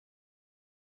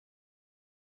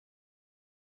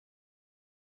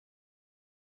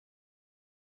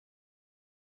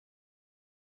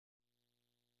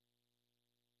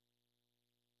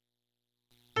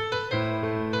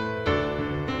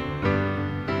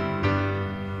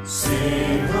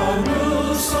Sing a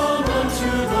new song unto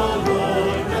the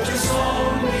Lord, let your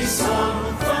song be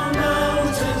sung from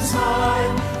mountains high.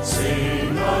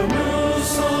 Sing a new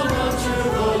song unto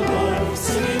the Lord,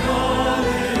 singing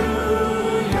hallelujah.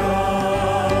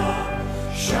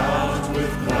 Shout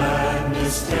with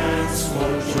gladness, dance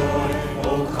for joy,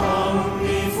 oh come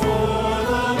before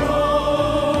the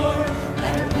Lord,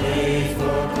 and play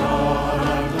for God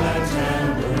on glad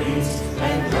tambourines,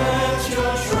 and let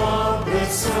your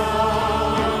trumpets sound.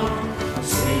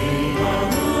 Sing a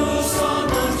new song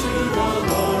unto the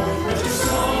Lord, let your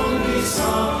song be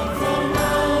sung from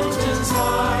mountains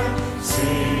high.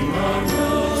 Sing a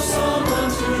new song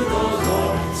unto the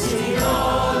Lord, sing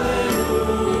hallelujah.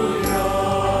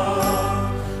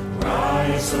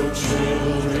 Rise, O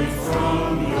children,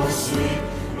 from your sleep,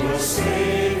 your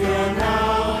Savior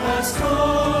now has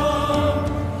come.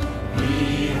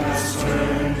 He has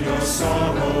turned your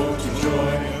sorrow to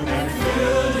joy and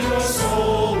filled your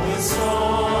soul with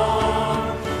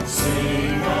song.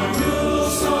 Sing a new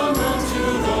song unto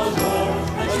the Lord,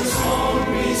 let your song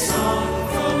be sung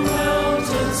from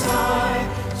mountains high.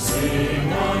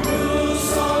 Sing a new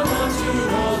song unto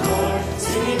the Lord,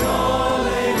 singing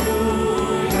hallelujah,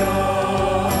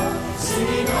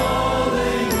 singing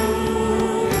hallelujah.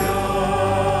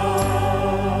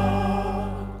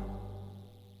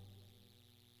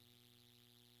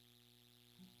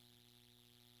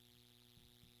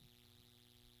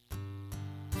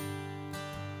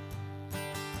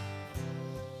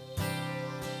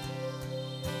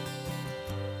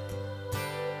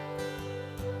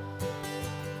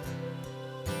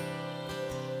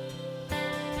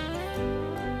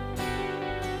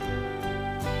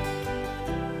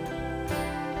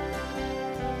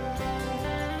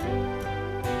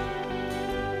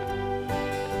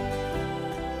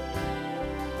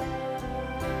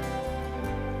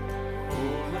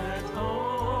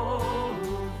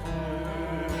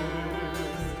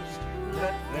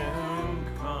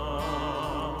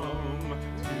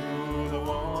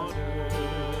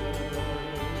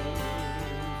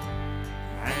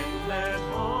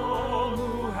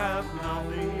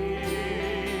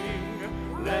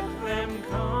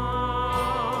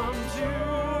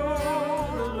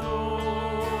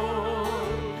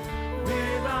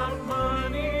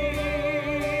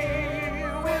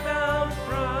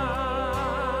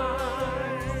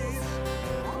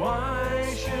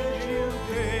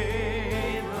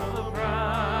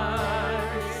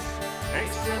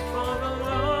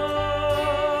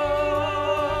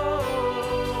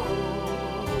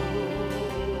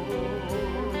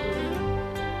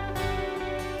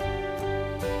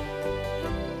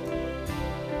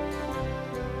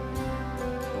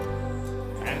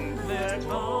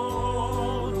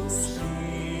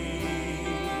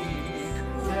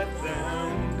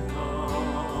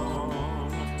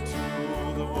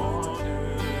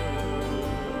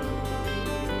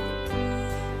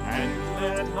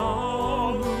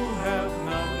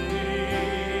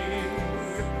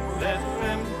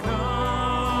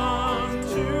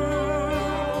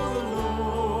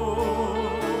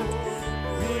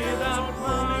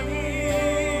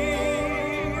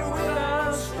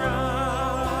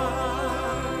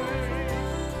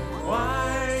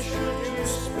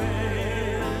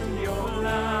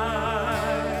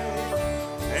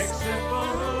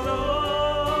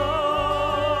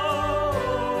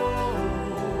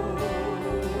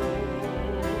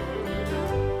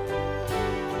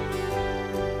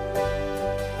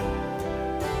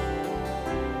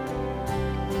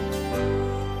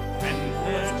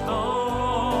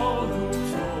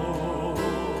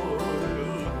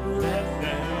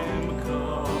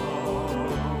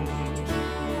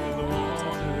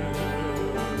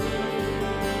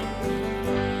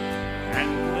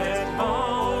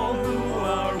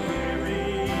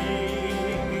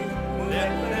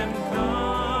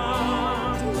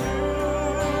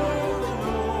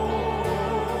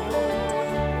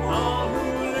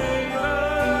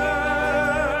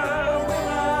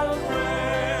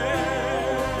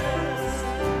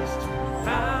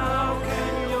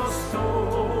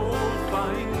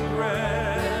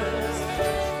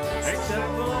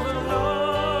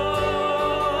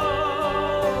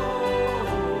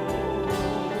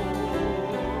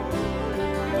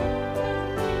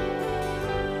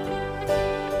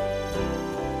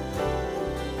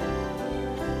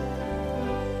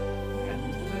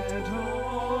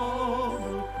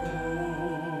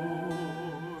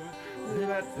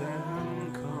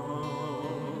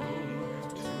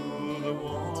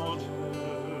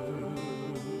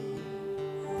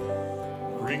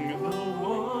 Bring the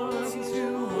ones who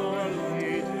are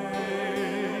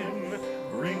laden,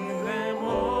 bring them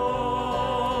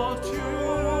all to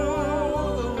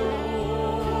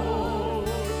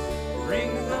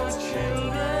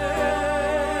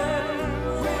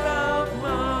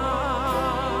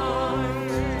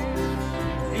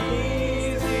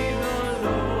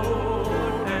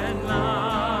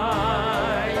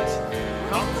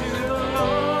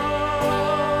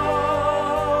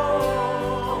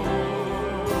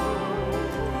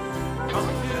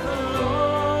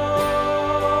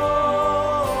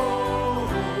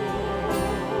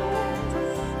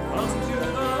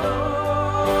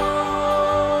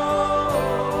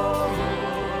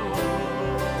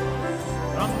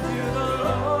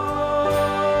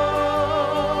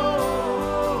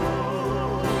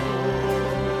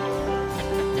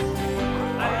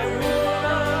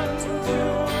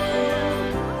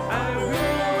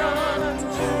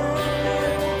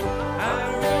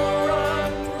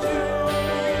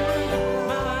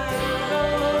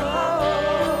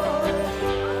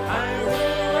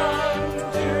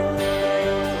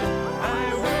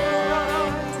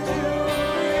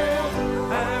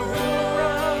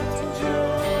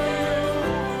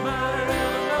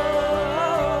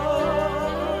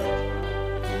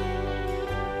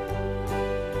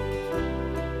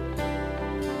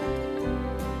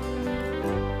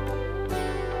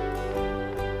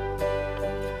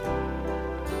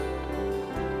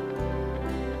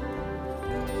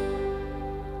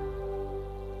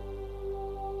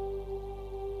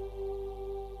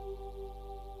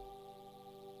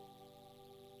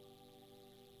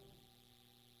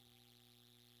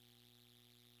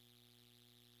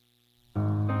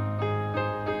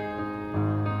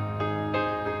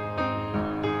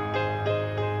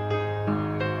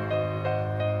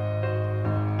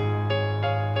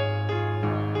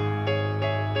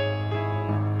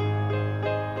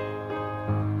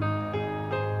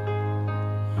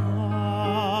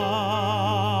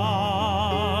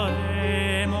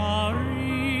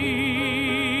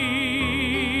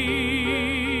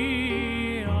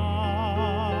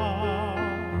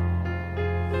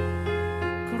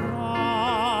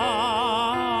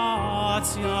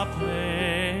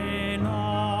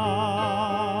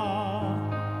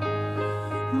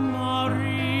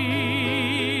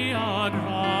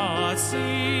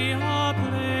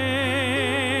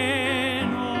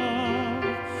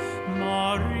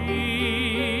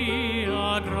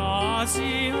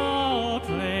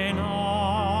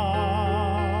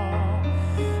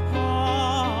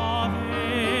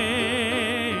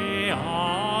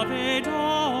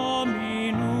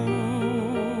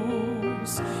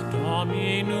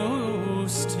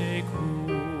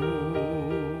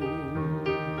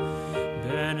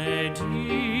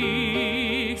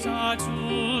benedicta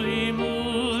tui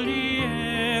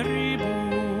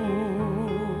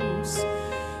mulieribus,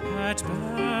 et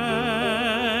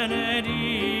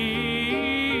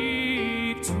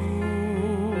benedictus,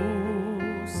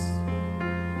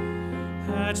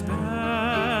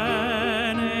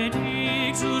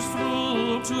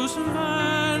 fructus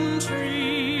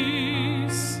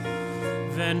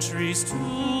ventris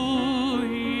tui,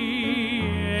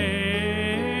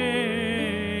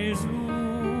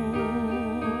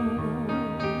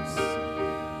 Jesus.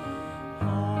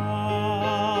 Ave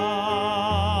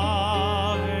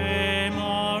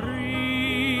Maria.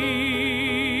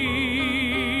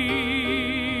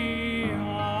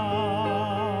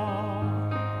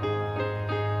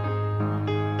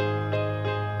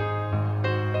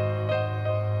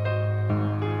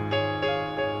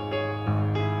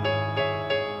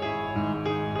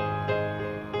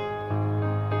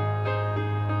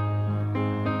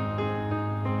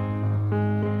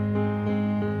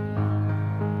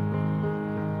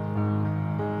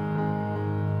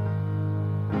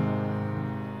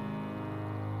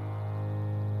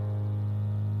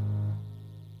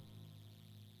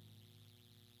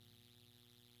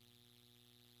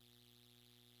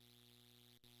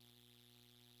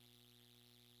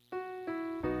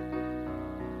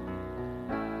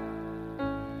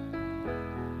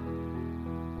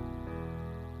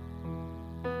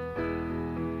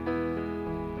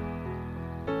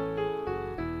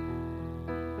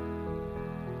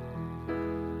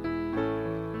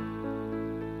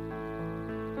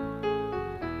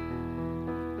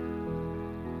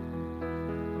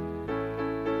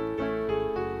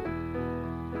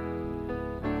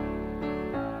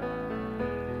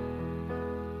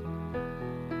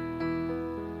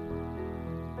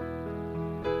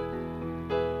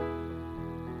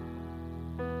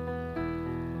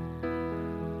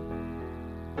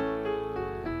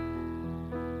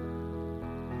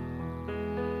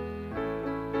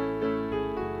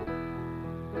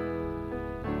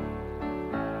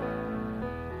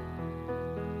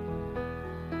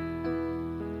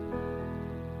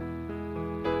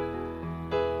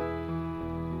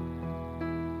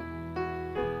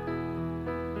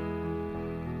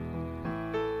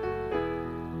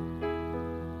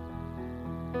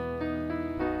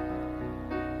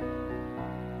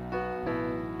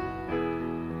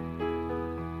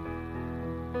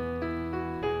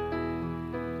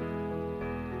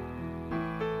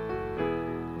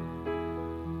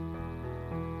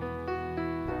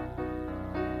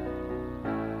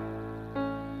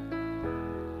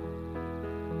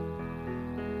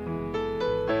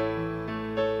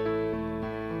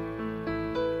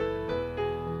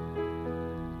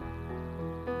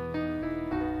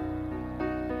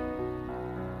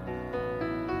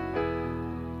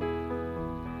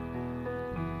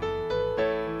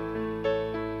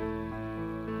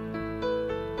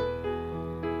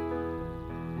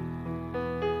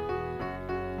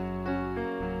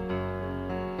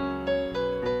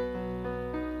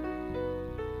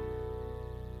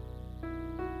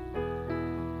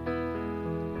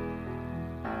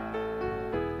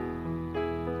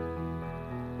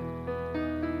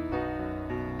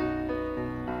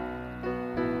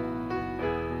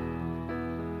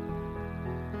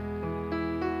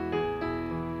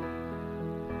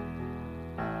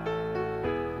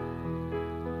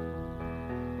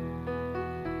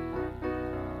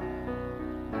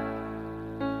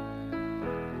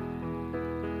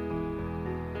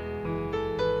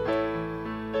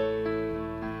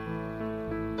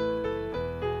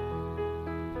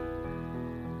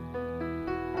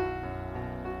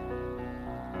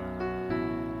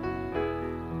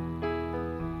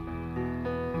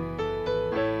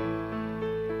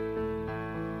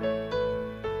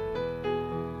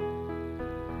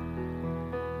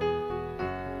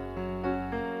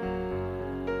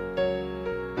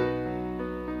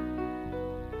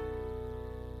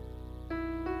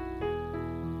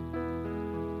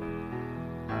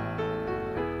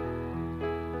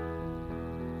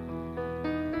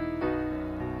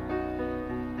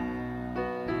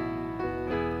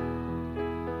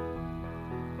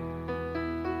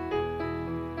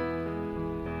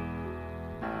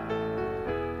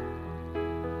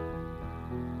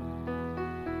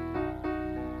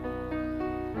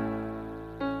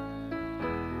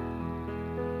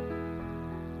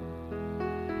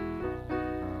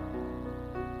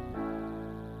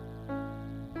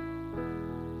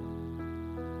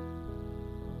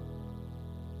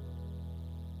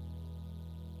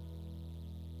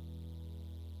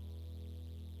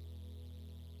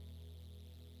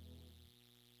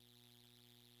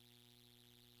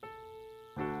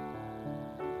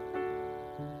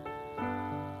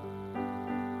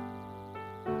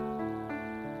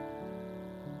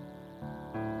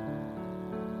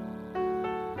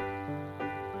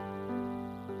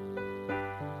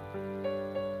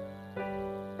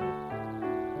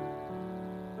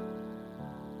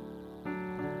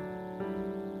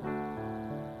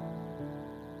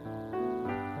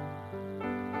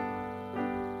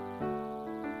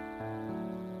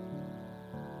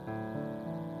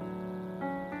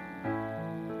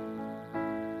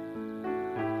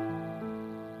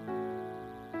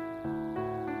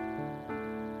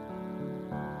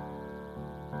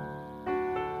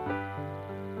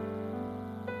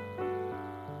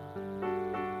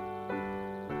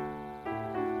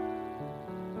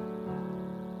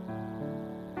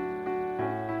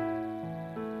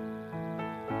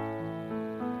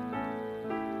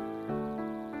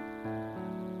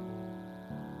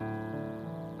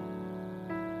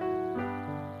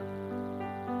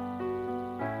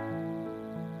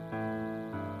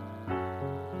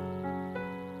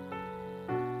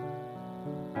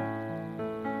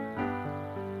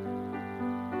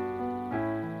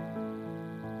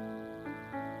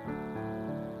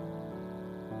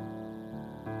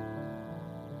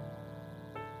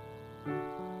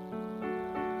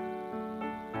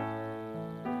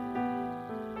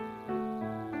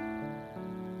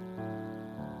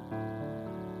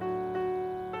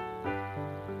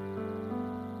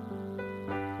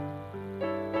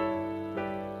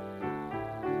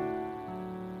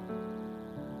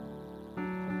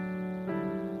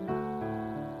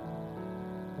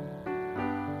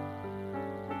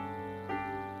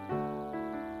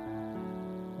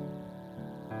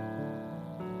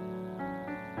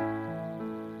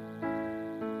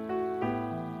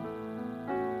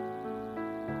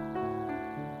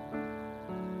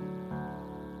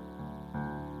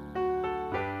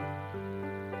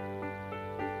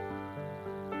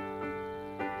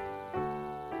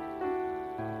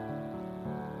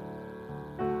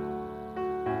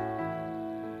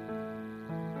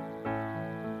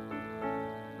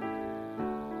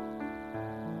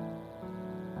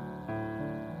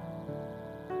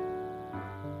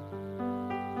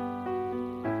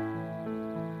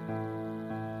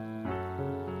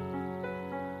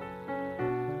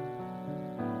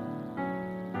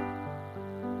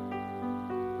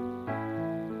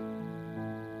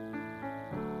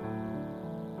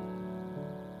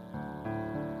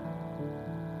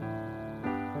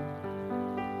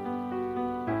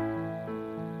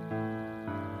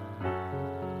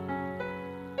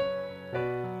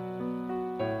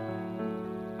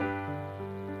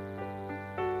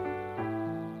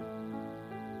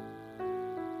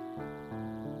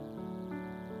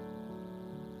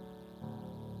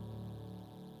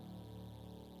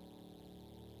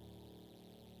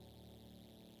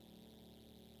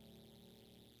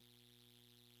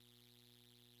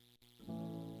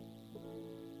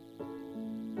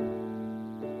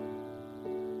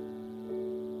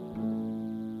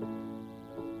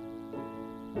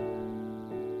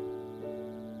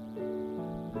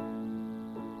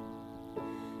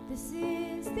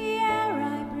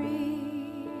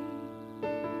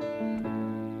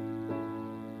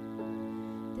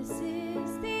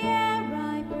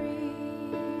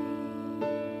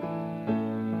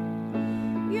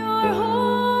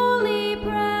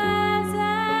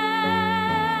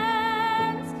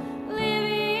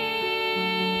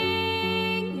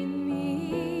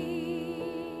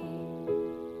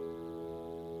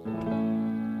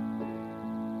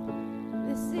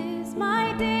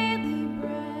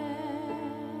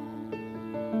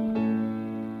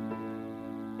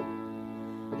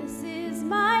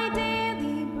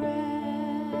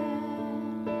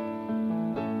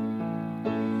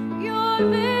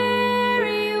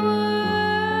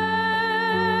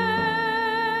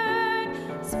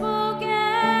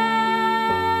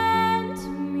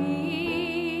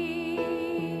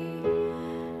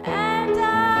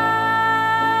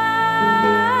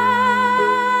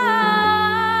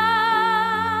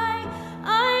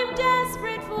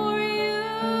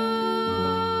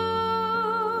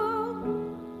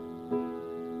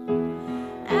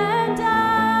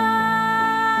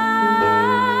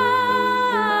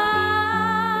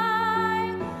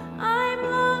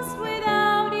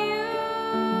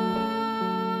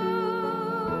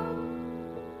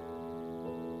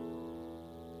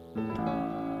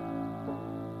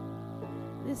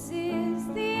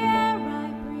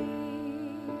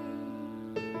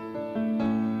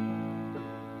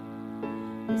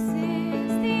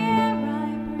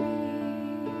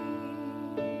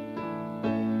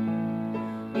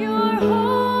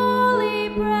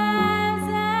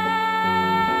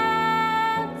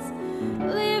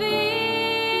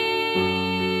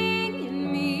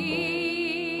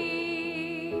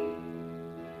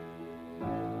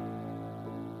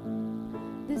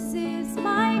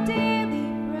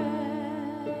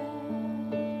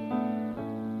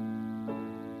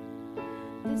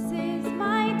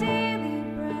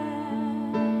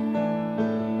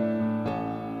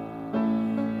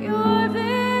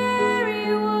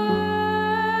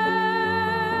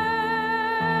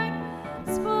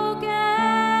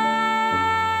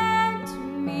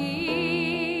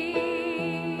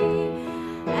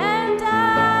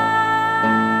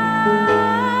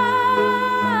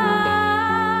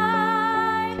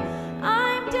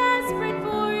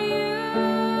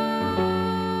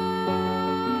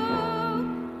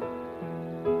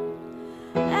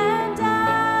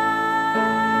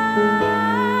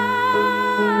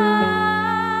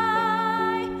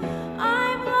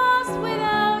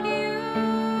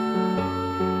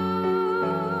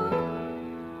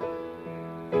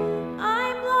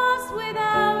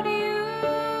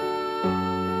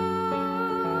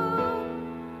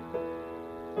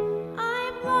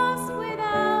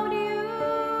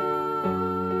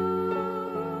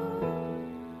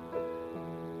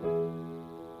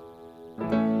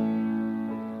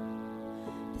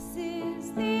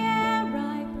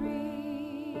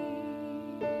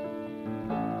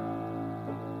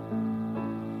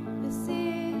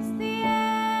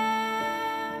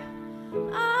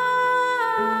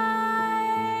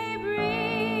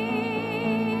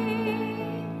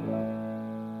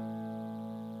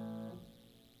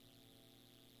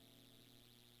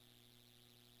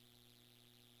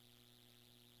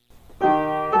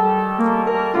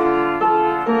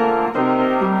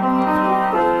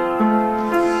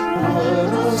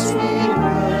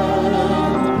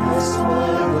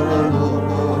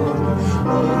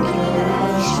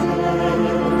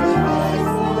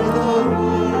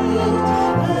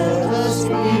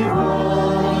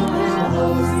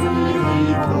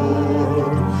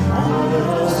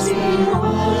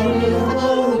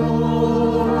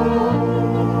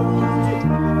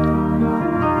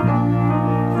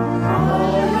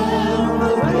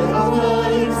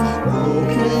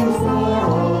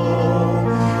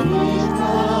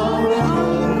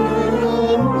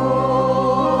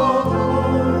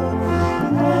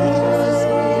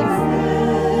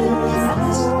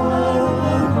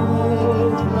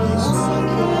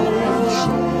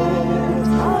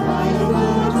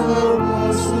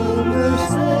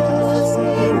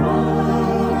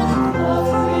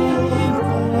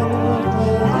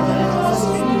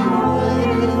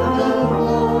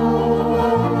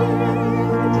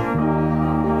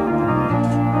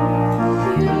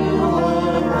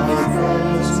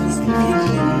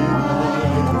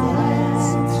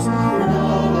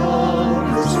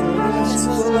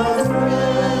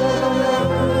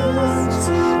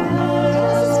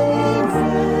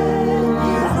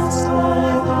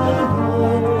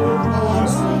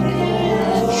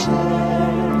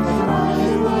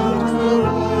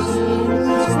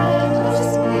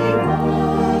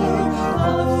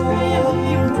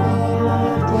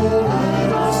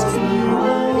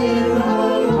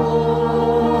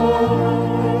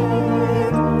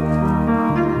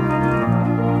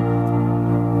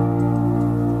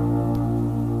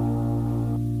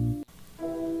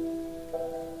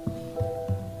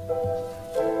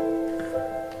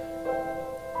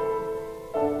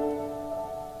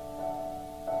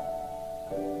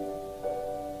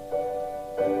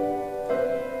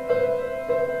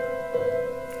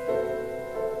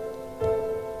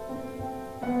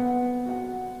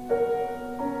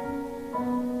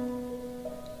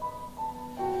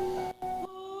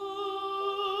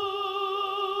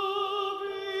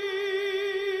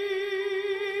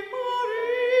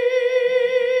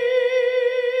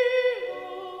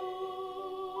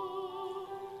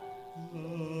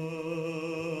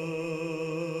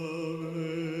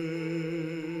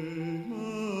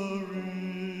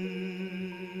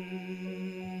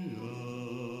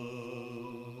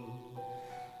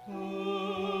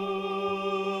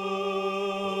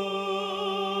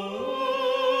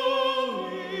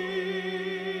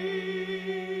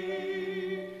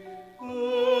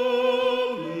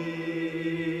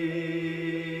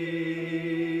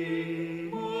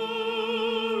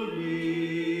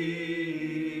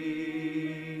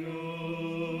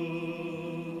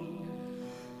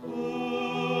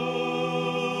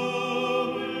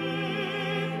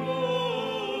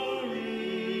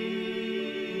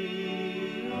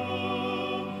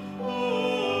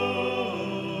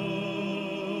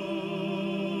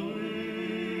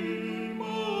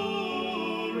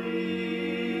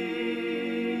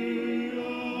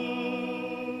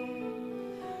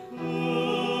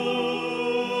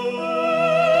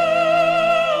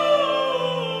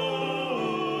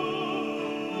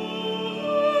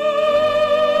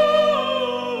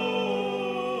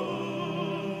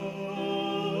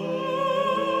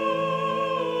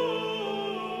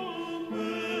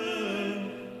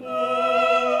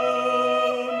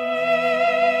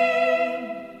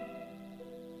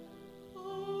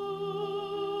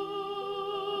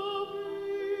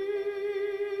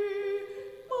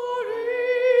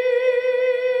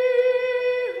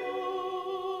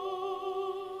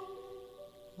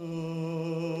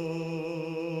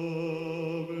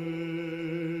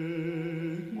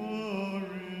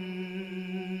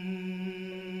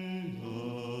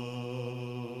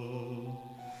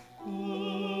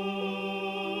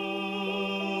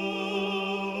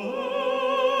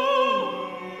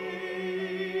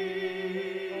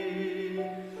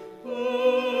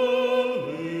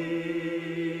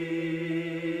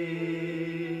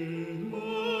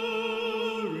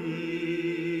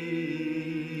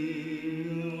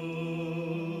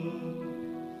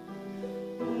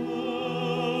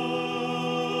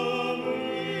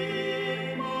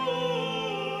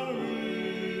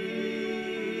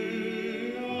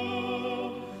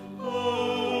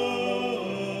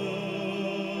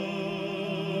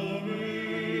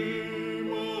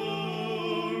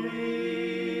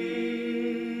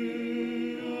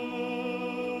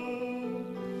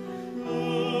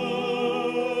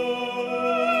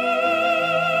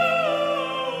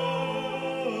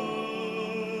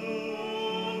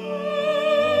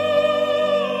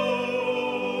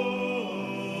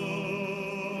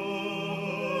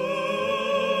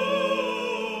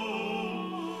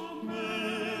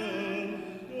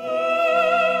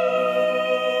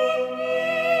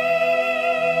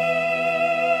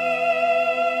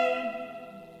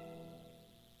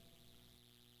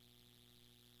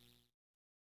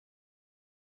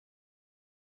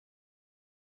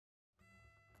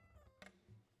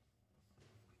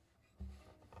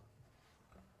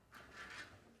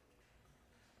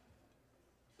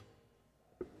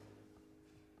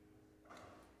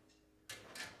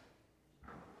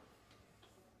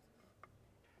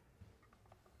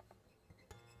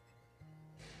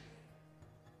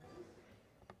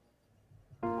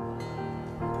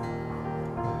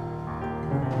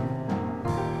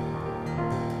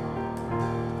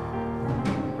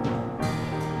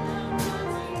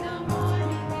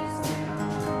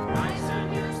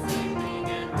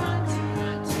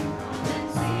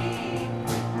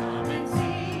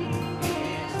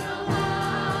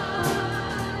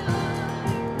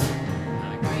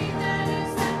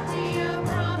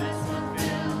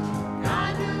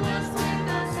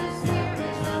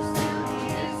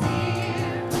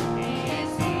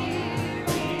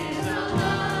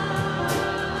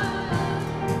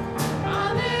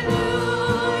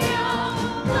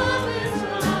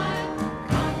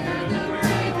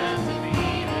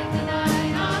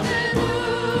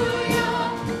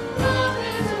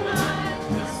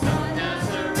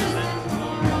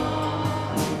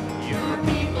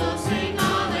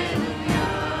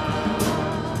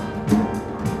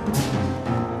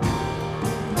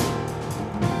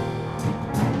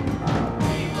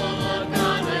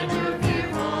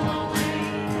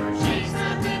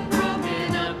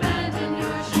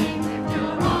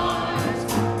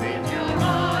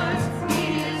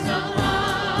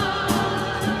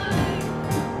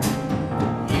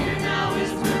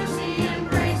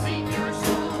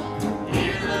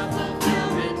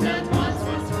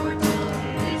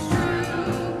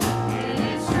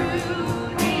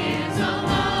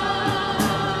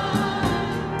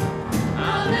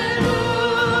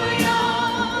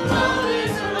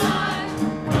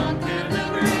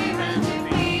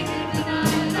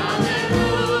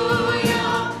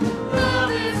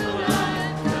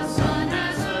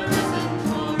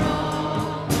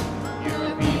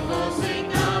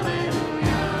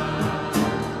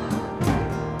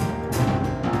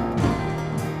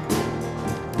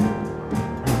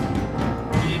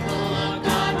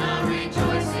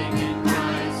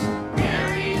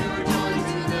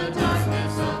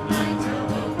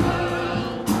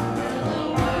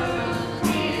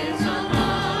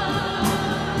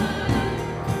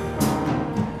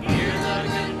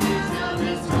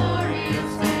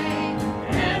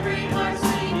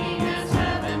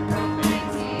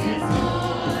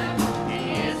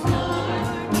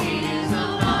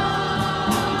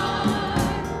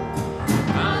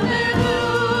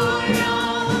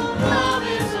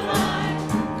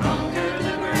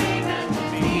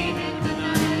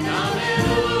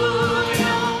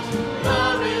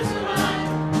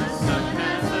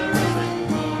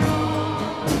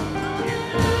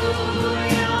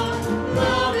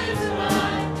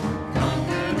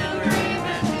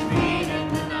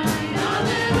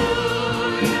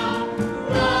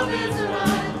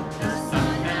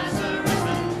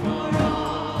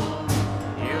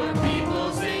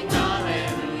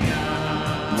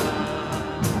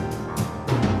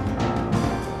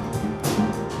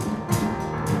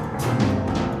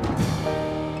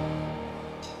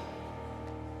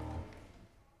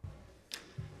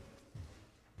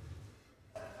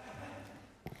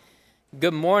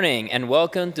 Good morning and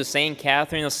welcome to St.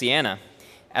 Catherine of Siena.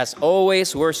 As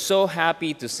always, we're so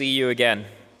happy to see you again.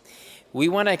 We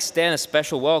want to extend a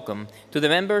special welcome to the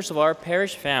members of our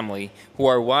parish family who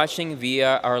are watching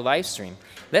via our live stream.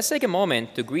 Let's take a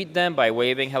moment to greet them by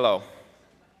waving hello.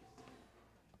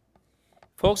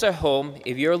 Folks at home,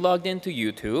 if you're logged into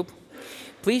YouTube,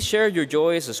 please share your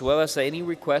joys as well as any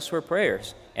requests for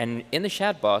prayers and in the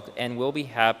chat box, and we'll be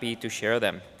happy to share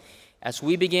them. As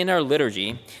we begin our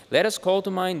liturgy, let us call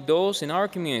to mind those in our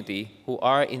community who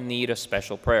are in need of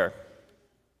special prayer.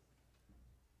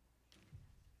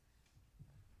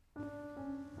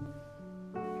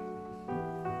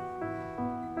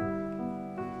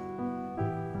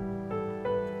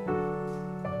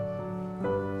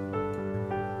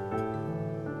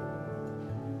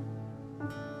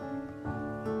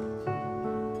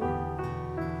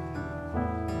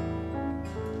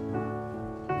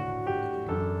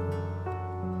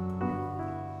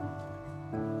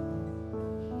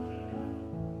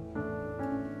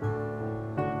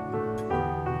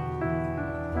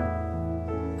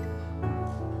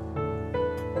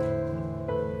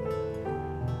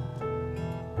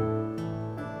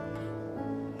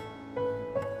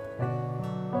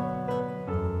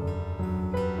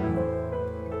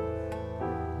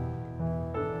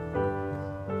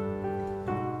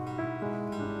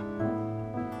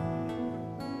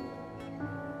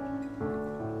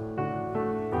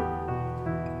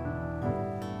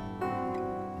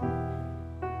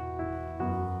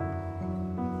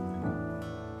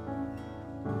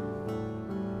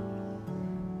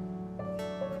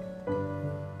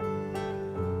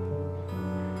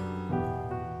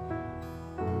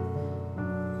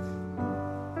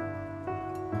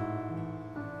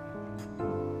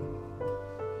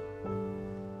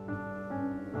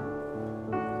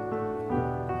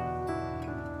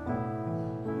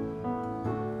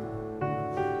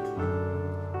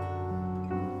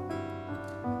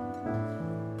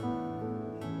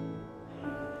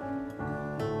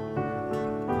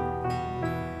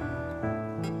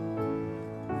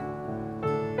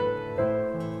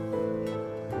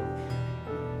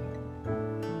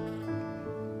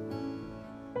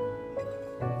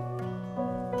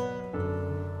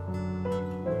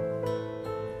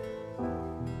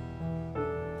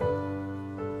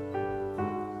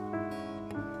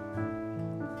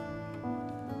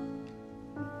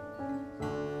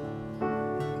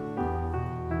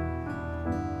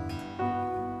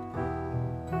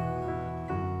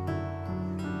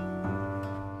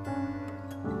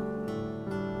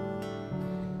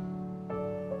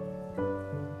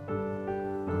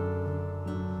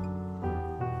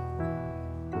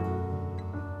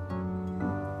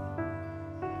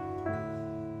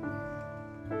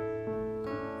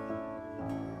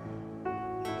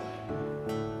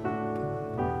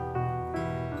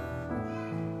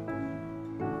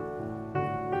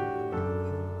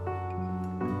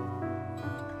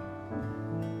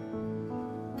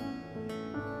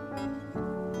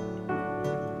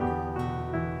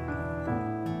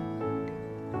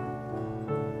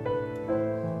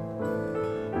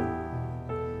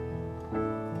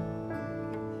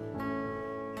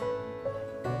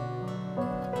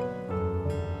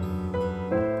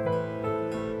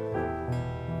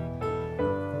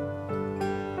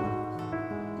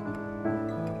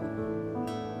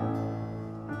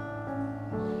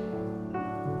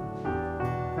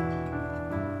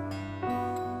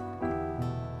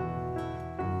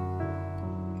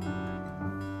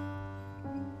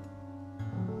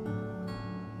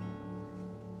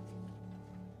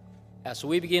 As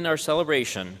we begin our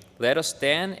celebration, let us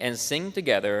stand and sing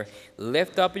together,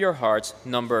 Lift Up Your Hearts,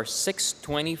 number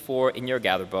 624 in your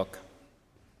gather book.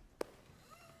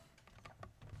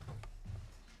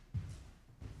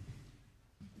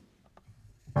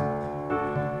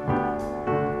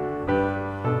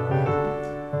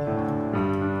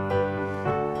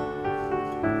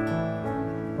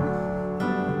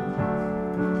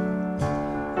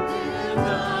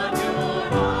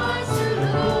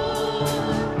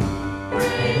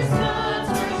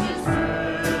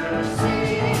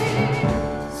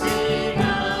 Sing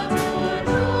out your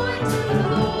joy to the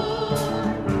Lord.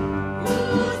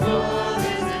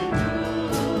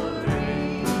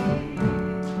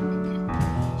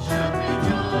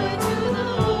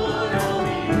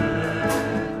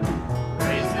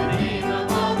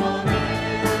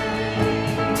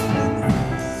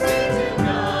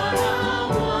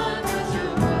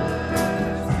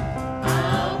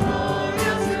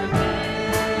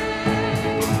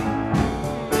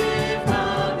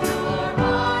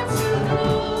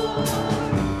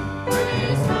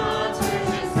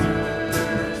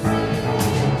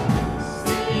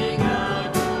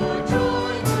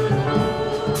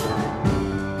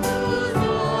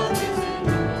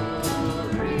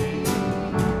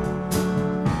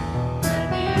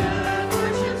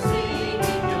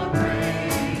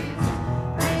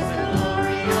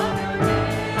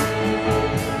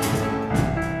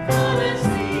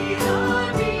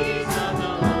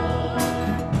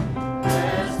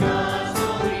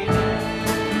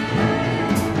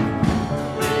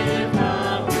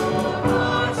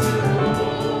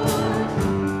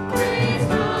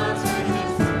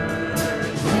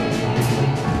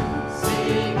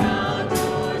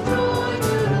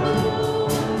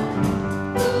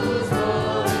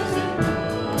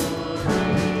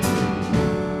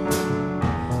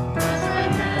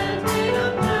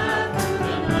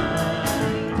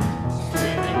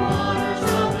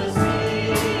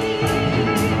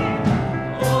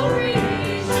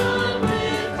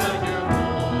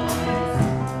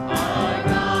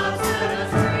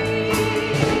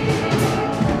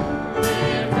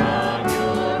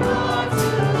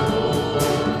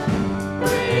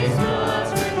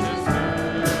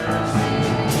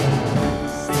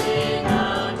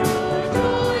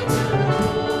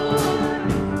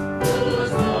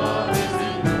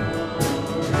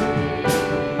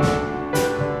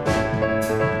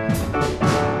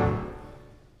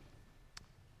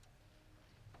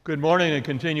 Good morning and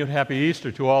continued happy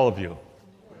Easter to all of you.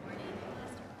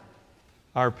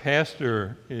 Our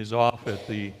pastor is off at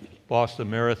the Boston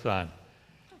Marathon,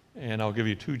 and I'll give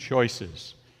you two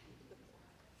choices.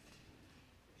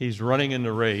 He's running in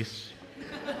the race,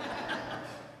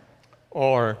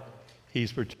 or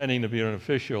he's pretending to be an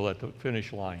official at the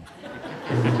finish line.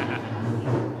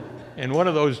 And one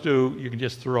of those two you can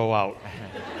just throw out.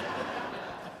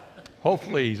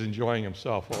 Hopefully he's enjoying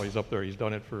himself while he's up there. He's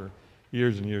done it for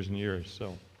years and years and years.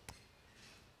 So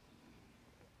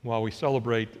while we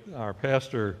celebrate our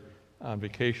pastor on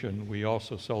vacation, we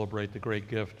also celebrate the great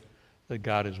gift that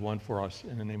God has won for us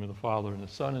in the name of the Father and the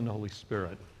Son and the Holy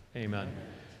Spirit. Amen.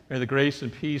 May the grace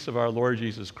and peace of our Lord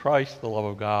Jesus Christ, the love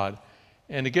of God,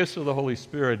 and the gifts of the Holy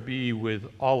Spirit be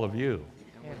with all of you.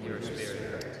 And your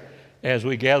spirit. As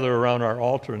we gather around our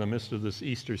altar in the midst of this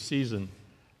Easter season,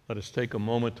 let us take a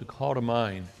moment to call to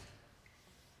mind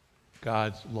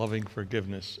God's loving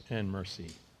forgiveness and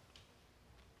mercy.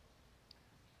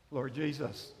 Lord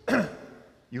Jesus,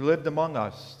 you lived among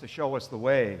us to show us the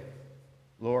way.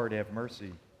 Lord, have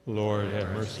mercy. Lord,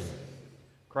 have mercy.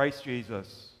 Christ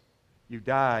Jesus, you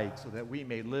died so that we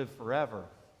may live forever.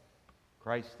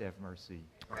 Christ, have mercy.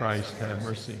 Christ, have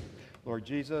mercy. Lord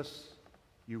Jesus,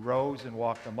 you rose and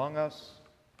walked among us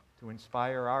to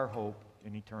inspire our hope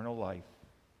in eternal life.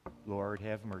 Lord,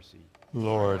 have mercy.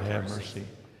 Lord, have mercy.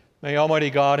 May Almighty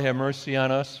God have mercy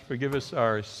on us, forgive us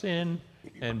our sin,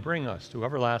 and bring us to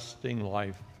everlasting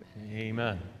life.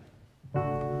 Amen.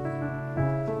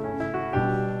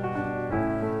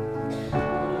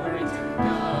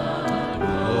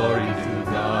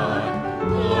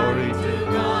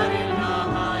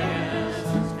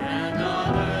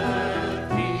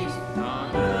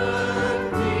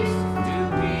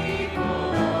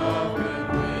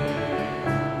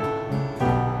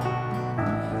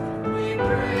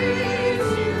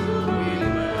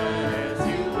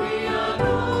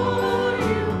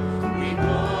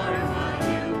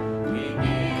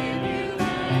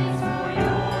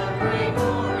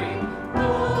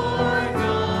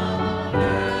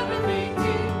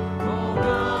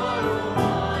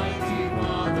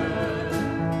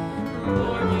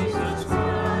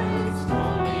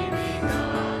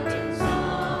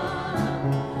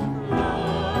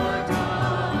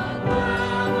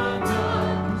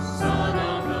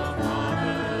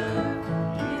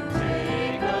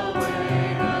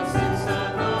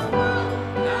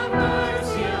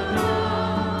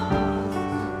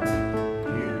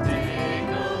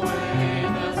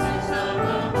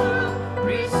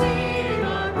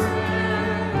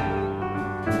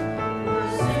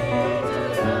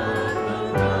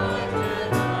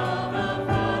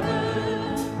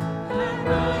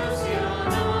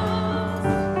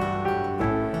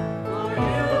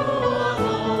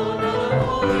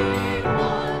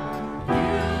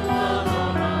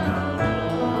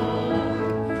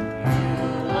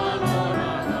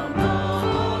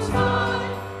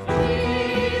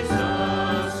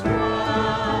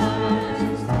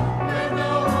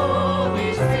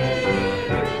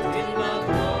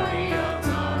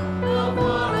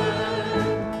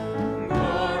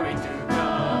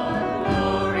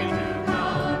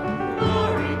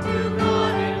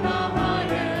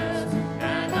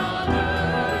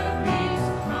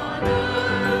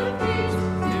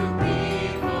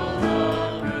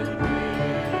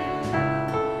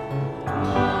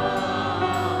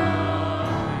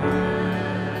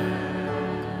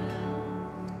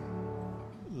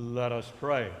 Let us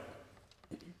pray.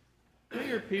 May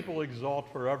your people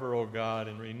exalt forever, O God,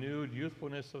 in renewed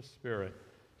youthfulness of spirit,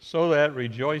 so that,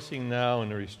 rejoicing now in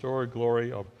the restored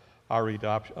glory of our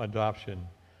adoption,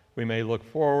 we may look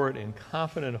forward in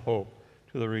confident hope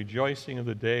to the rejoicing of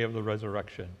the day of the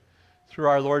resurrection. Through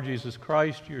our Lord Jesus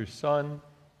Christ, your Son,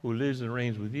 who lives and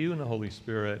reigns with you in the Holy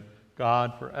Spirit,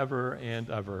 God, forever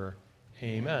and ever.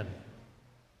 Amen.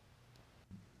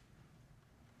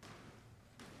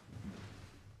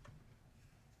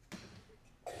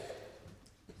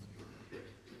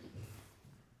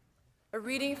 A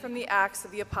reading from the Acts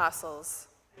of the Apostles.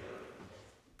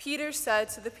 Peter said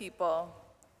to the people,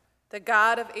 "The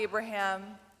God of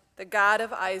Abraham, the God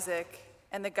of Isaac,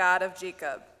 and the God of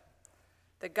Jacob,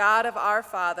 the God of our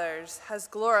fathers, has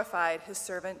glorified his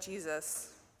servant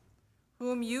Jesus,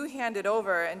 whom you handed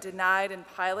over and denied in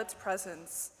Pilate's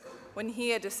presence when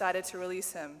he had decided to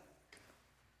release him.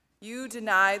 You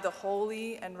denied the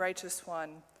holy and righteous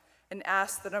one and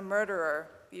asked that a murderer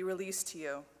be released to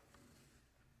you.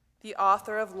 The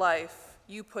author of life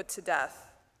you put to death,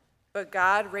 but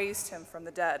God raised him from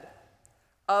the dead.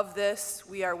 Of this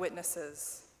we are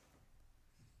witnesses.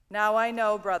 Now I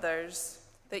know, brothers,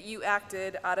 that you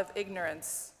acted out of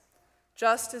ignorance,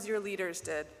 just as your leaders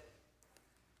did.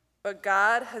 But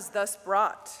God has thus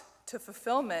brought to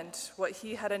fulfillment what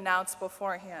he had announced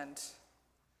beforehand,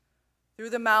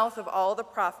 through the mouth of all the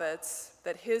prophets,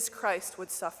 that his Christ would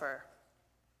suffer.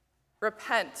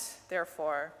 Repent,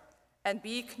 therefore, and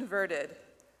be converted,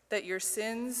 that your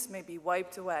sins may be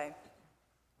wiped away.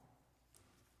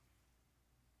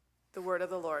 The word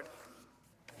of the Lord.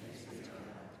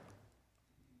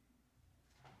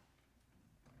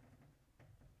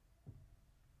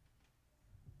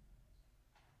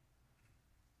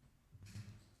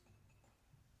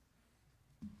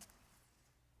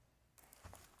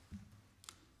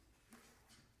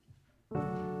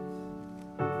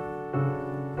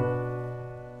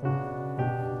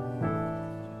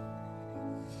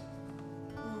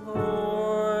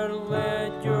 Lord,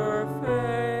 let your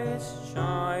face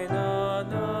shine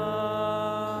on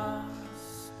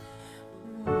us.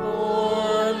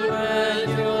 Lord, let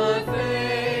your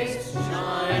face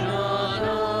shine on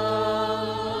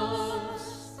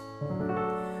us.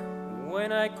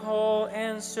 When I call,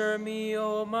 answer me,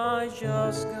 O my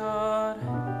just God.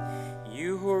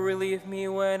 You who relieve me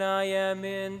when I am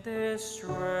in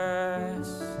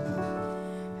distress.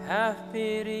 Have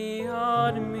pity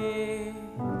on me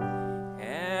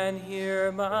and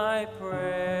hear my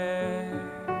prayer.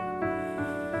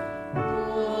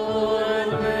 Lord,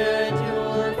 let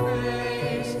your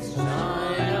face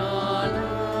shine on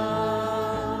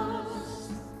us.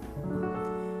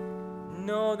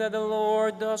 Know that the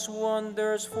Lord does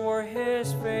wonders for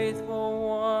his faithful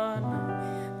one.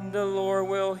 The Lord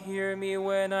will hear me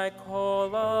when I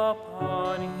call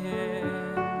upon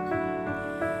him.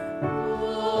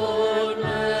 Lord,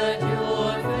 let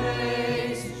your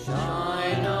face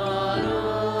shine on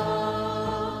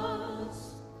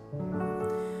us.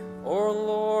 O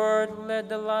Lord, let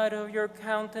the light of your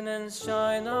countenance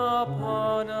shine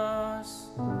upon us.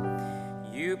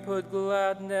 You put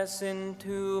gladness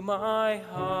into my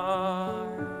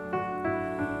heart.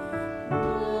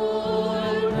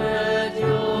 Lord, let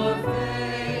your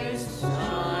face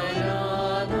shine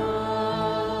on us.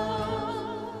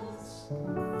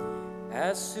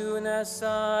 As soon as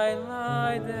I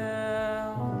lie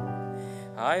down,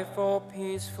 I fall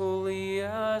peacefully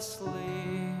asleep.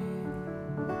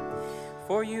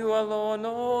 For you alone,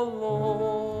 O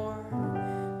Lord,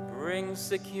 bring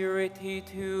security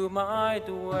to my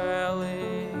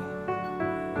dwelling.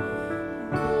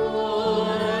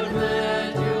 Lord,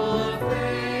 let your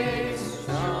face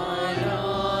shine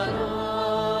on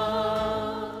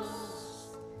us.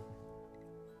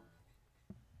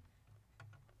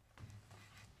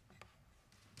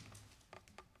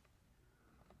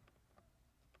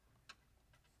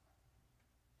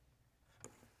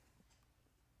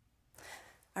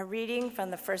 A reading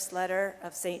from the first letter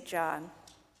of St. John.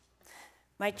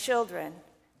 My children,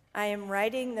 I am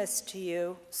writing this to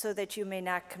you so that you may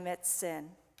not commit sin.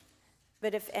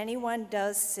 But if anyone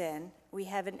does sin, we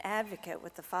have an advocate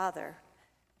with the Father,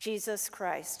 Jesus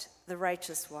Christ, the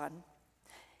righteous one.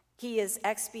 He is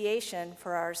expiation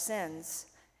for our sins,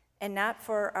 and not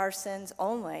for our sins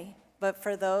only, but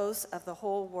for those of the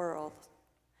whole world.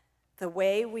 The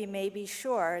way we may be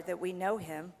sure that we know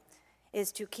him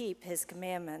is to keep his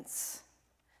commandments.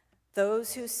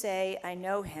 Those who say, I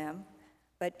know him,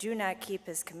 but do not keep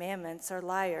his commandments are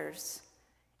liars,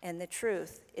 and the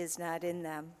truth is not in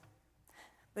them.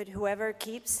 But whoever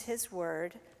keeps his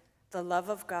word, the love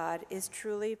of God is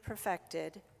truly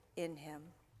perfected in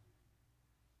him.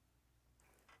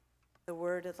 The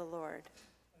word of the Lord.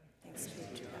 Thanks be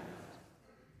to God.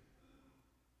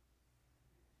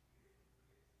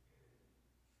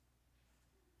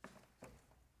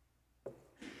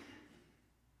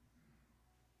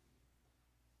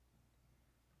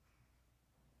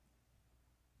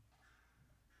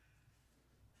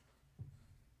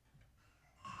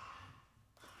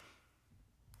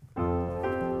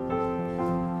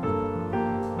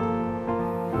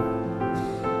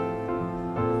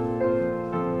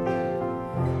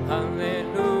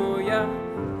 Hallelujah,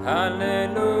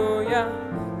 hallelujah,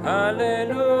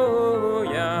 hallelujah.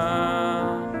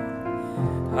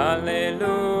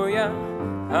 Hallelujah,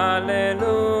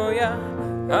 hallelujah,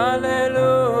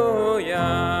 hallelujah.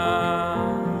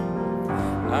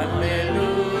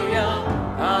 Hallelujah,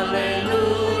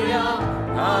 hallelujah,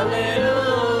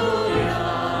 hallelujah.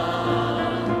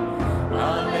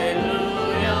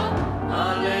 Hallelujah,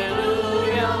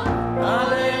 hallelujah,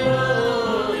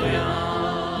 hallelujah.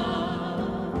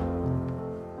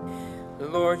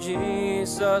 Lord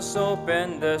Jesus,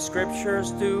 open the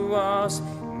scriptures to us.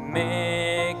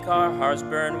 Make our hearts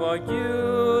burn while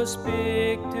you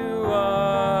speak to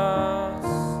us.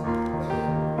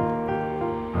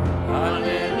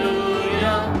 Hallelujah.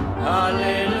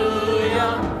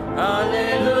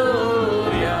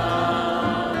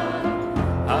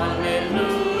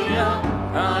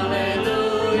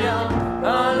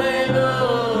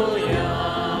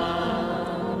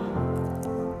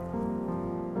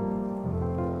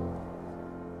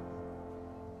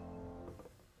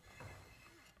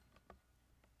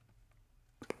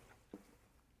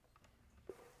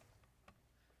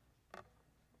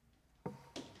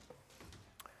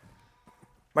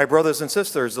 My brothers and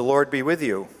sisters, the Lord be with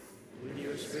you. With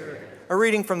your spirit. A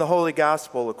reading from the Holy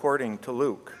Gospel according to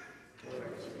Luke.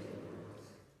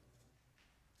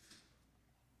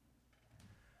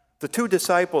 The 2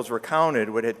 disciples recounted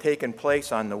what had taken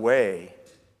place on the way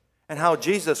and how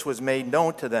Jesus was made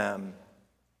known to them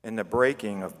in the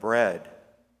breaking of bread.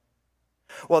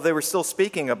 While they were still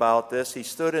speaking about this, he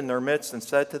stood in their midst and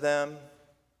said to them,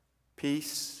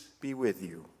 "Peace be with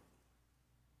you."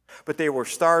 But they were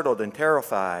startled and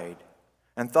terrified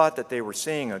and thought that they were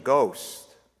seeing a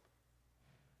ghost.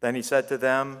 Then he said to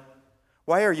them,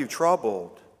 "Why are you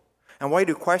troubled? And why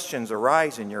do questions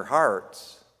arise in your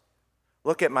hearts?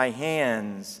 Look at my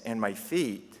hands and my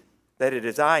feet, that it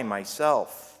is I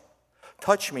myself.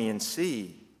 Touch me and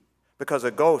see, because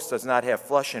a ghost does not have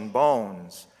flesh and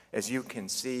bones, as you can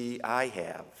see I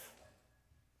have."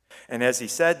 And as he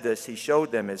said this, he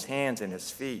showed them his hands and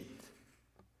his feet.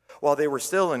 While they were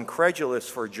still incredulous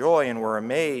for joy and were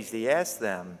amazed, he asked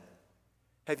them,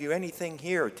 "Have you anything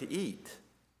here to eat?"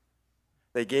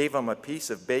 They gave him a piece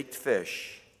of baked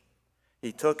fish.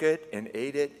 He took it and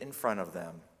ate it in front of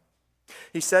them.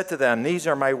 He said to them, "These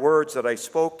are my words that I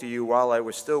spoke to you while I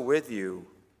was still with you,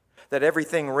 that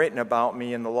everything written about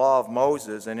me in the law of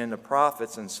Moses and in the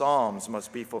prophets and Psalms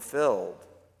must be fulfilled."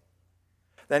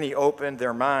 Then he opened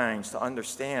their minds to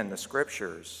understand the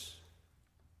Scriptures.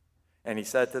 And he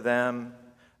said to them,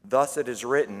 "Thus it is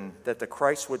written that the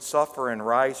Christ would suffer and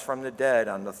rise from the dead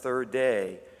on the 3rd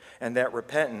day, and that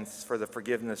repentance for the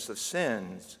forgiveness of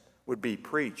sins would be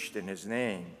preached in his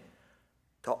name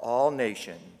to all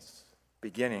nations,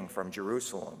 beginning from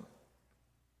Jerusalem.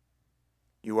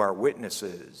 You are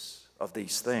witnesses of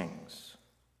these things."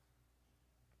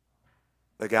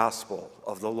 The Gospel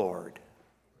of the Lord.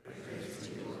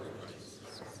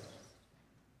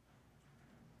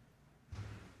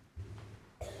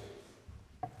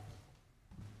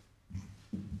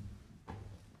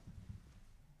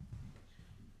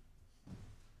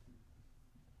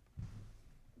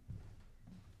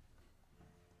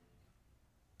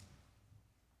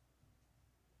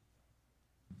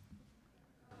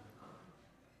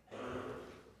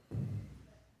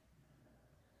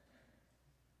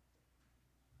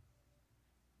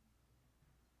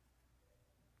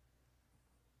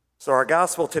 So our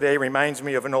gospel today reminds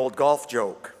me of an old golf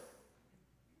joke.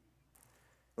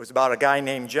 It was about a guy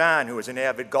named John who was an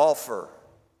avid golfer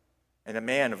and a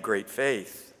man of great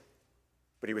faith,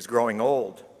 but he was growing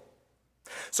old.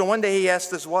 So one day he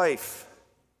asked his wife,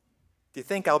 "Do you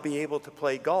think I'll be able to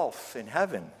play golf in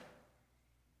heaven?"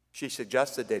 She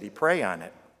suggested that he pray on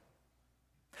it.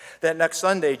 That next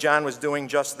Sunday, John was doing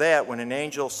just that when an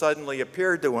angel suddenly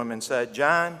appeared to him and said,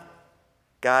 "John,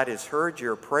 God has heard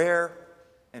your prayer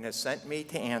and has sent me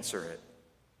to answer it.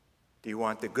 Do you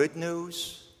want the good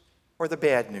news or the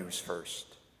bad news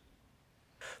first?"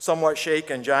 Somewhat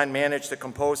shaken, John managed to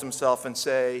compose himself and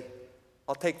say,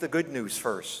 "I'll take the good news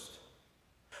first."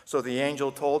 So the angel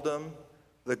told him,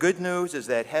 "The good news is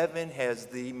that heaven has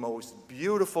the most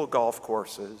beautiful golf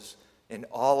courses in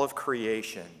all of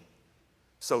creation.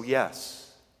 So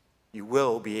yes, you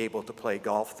will be able to play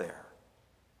golf there."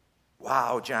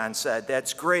 "Wow," John said,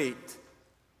 "that's great.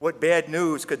 What bad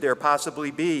news could there possibly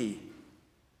be?"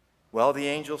 "Well," the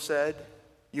angel said,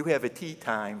 "you have a tee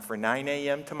time for 9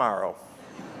 a.m. tomorrow."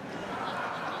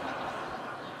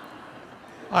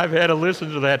 I've had to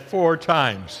listen to that 4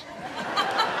 times.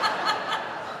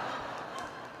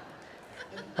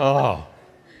 Oh.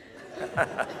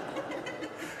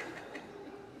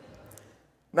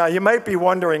 Now, you might be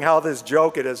wondering how this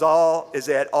joke is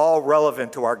at all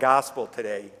relevant to our gospel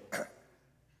today.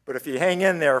 But if you hang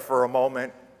in there for a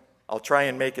moment, I'll try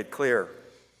and make it clear.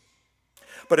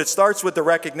 But it starts with the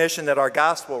recognition that our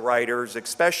gospel writers,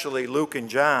 especially Luke and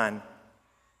John,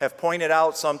 have pointed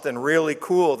out something really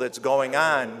cool that's going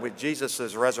on with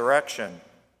Jesus' resurrection.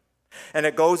 And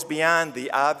it goes beyond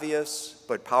the obvious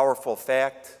but powerful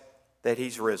fact that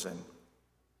he's risen.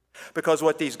 Because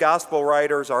what these gospel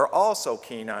writers are also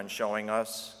keen on showing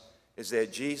us is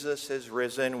that Jesus has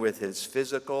risen with his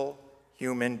physical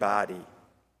human body.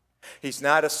 He's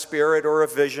not a spirit or a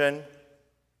vision.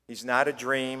 He's not a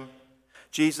dream.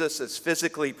 Jesus is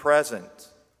physically present.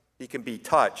 He can be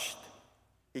touched.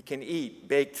 He can eat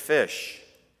baked fish.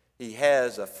 He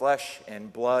has a flesh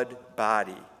and blood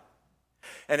body.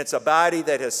 And it's a body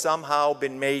that has somehow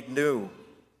been made new.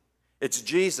 It's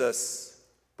Jesus,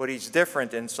 but he's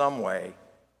different in some way.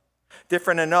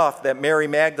 Different enough that Mary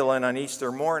Magdalene on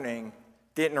Easter morning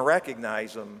didn't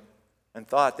recognize him and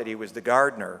thought that he was the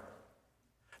gardener.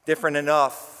 Different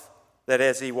enough that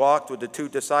as he walked with the 2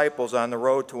 disciples on the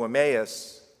road to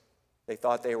Emmaus, they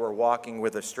thought they were walking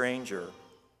with a stranger.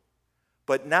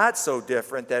 but not so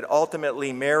different that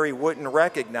ultimately Mary wouldn't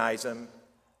recognize him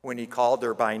when he called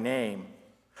her by name,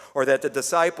 or that the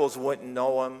disciples wouldn't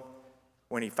know him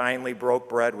when he finally broke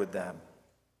bread with them.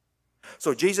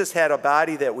 So Jesus had a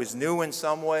body that was new in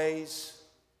some ways,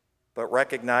 but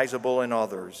recognizable in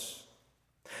others.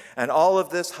 And all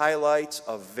of this highlights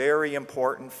a very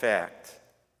important fact,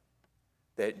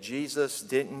 that Jesus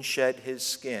didn't shed his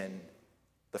skin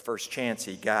the first chance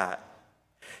he got.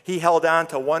 He held on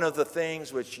to one of the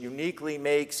things which uniquely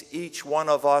makes each one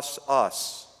of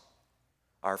us,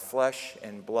 our flesh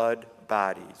and blood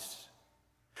bodies,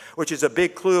 which is a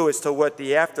big clue as to what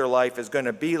the afterlife is going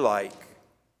to be like,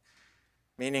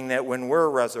 meaning that when we're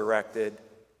resurrected,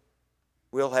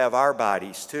 we'll have our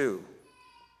bodies too.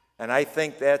 And I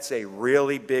think that's a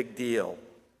really big deal.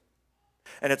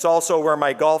 And it's also where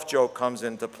my golf joke comes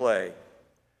into play.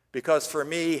 Because for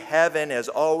me, heaven has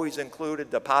always included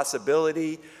the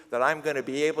possibility that I'm going to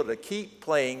be able to keep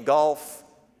playing golf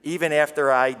even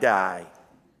after I die.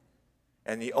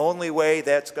 And the only way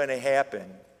that's going to happen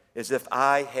is if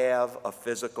I have a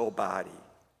physical body,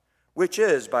 which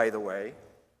is, by the way,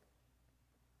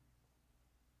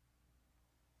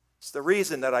 it's the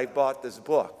reason that I bought this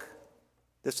book.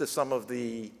 This is some of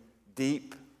the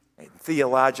deep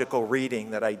theological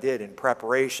reading that I did in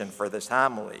preparation for this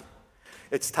homily.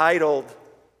 It's titled,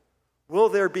 Will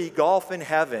There Be Golf in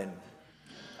Heaven?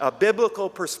 A Biblical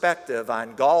Perspective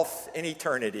on Golf in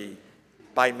Eternity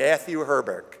by Matthew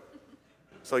Herbeck.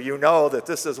 So you know that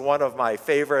this is one of my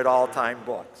favorite all-time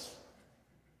books.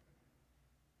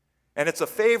 And it's a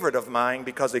favorite of mine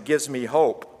because it gives me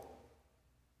hope.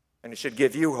 And it should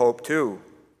give you hope too,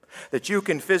 that you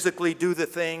can physically do the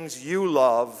things you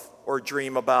love or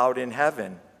dream about in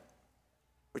heaven,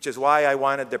 which is why I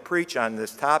wanted to preach on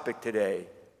this topic today,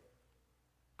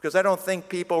 because I don't think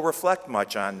people reflect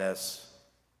much on this.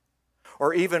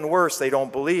 Or even worse, they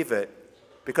don't believe it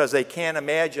because they can't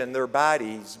imagine their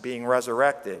bodies being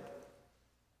resurrected.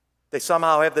 They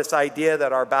somehow have this idea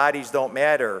that our bodies don't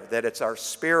matter, that it's our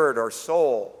spirit or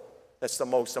soul that's the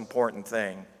most important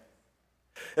thing.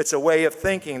 It's a way of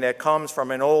thinking that comes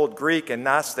from an old Greek and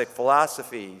Gnostic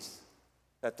philosophies,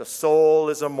 that the soul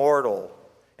is immortal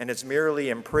and is merely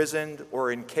imprisoned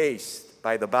or encased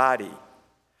by the body,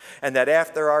 and that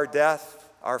after our death,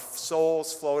 our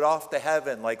souls float off to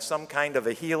heaven like some kind of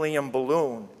a helium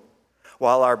balloon,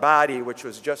 while our body, which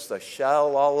was just a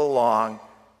shell all along,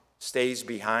 stays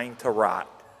behind to rot.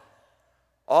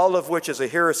 All of which is a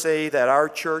heresy that our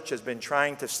church has been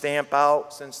trying to stamp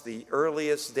out since the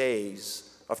earliest days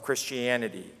of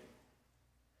Christianity.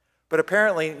 But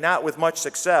apparently not with much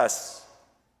success,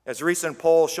 as recent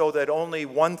polls show that only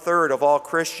 1/3 of all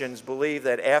Christians believe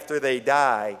that after they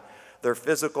die, their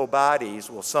physical bodies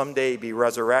will someday be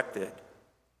resurrected.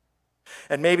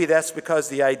 And maybe that's because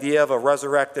the idea of a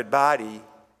resurrected body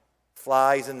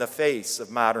flies in the face of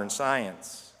modern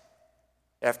science.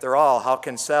 After all, how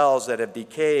can cells that have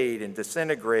decayed and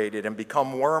disintegrated and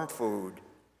become worm food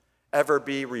ever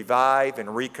be revived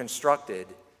and reconstructed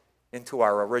into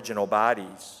our original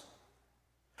bodies?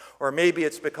 Or maybe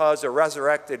it's because a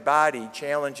resurrected body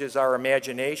challenges our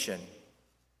imagination.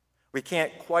 We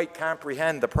can't quite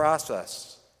comprehend the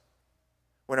process.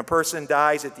 When a person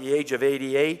dies at the age of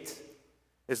 88,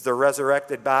 is the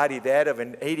resurrected body that of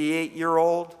an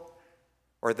 88-year-old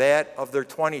or that of their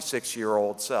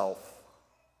 26-year-old self?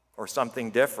 Or something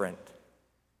different?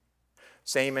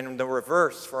 Same in the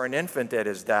reverse for an infant that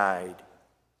has died.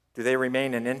 Do they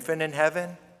remain an infant in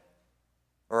heaven?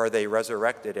 Or are they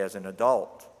resurrected as an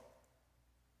adult?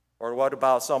 Or what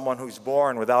about someone who's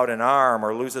born without an arm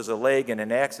or loses a leg in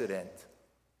an accident?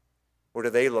 What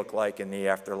do they look like in the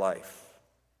afterlife?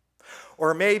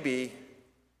 Or maybe,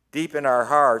 deep in our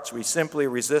hearts, we simply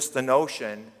resist the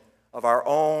notion of our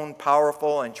own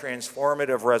powerful and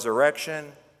transformative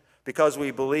resurrection because we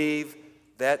believe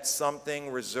that's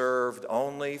something reserved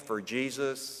only for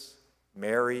Jesus,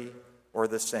 Mary, or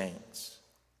the saints.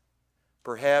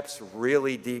 Perhaps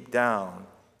really deep down,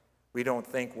 we don't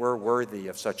think we're worthy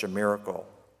of such a miracle.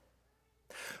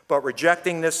 But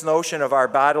rejecting this notion of our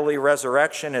bodily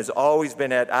resurrection has always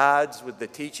been at odds with the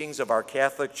teachings of our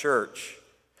Catholic Church.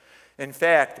 In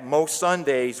fact, most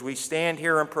Sundays we stand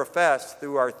here and profess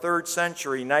through our 3rd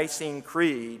century Nicene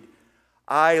Creed,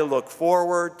 I look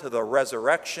forward to the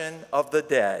resurrection of the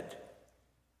dead.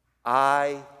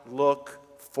 I look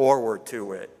forward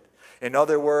to it. In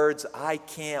other words, I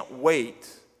can't wait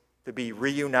to be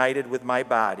reunited with my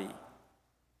body.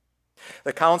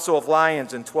 The Council of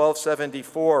Lyons in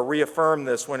 1274 reaffirmed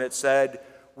this when it said,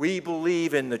 we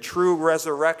believe in the true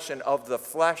resurrection of the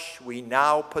flesh we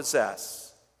now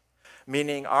possess,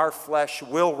 meaning our flesh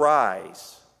will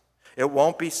rise, It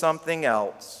won't be something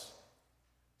else.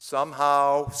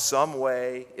 Somehow, some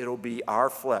way, it'll be our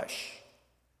flesh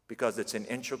because it's an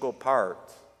integral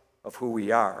part of who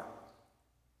we are.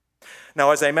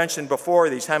 Now, as I mentioned before,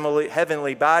 these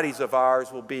heavenly bodies of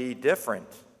ours will be different.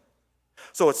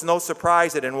 So it's no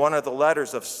surprise that in one of the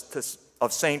letters of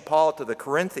St. Paul to the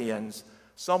Corinthians,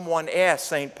 someone asked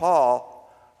St. Paul,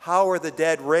 how are the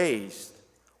dead raised?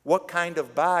 What kind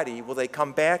of body will they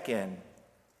come back in?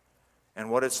 And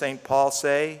what did St. Paul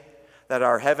say? That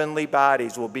our heavenly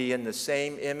bodies will be in the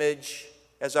same image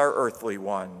as our earthly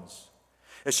ones.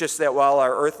 It's just that while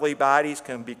our earthly bodies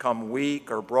can become weak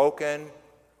or broken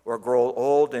or grow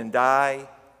old and die,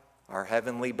 our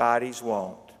heavenly bodies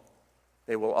won't.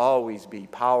 They will always be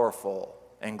powerful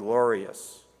and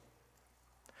glorious.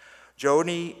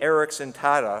 Joni Eareckson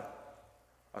Tada,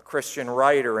 a Christian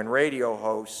writer and radio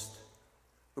host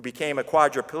who became a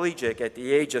quadriplegic at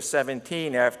the age of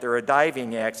 17 after a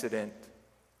diving accident,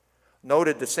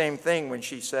 noted the same thing when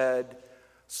she said,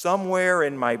 "Somewhere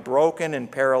in my broken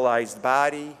and paralyzed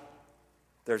body,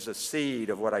 there's a seed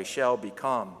of what I shall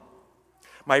become.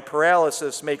 My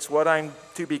paralysis makes what I'm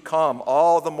to become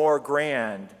all the more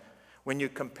grand when you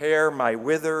compare my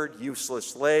withered,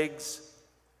 useless legs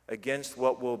against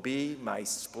what will be my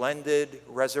splendid,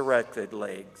 resurrected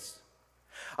legs.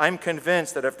 I'm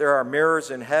convinced that if there are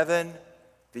mirrors in heaven,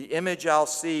 the image I'll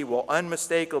see will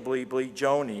unmistakably be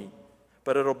Joni,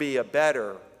 but it'll be a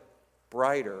better,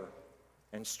 brighter,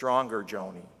 and stronger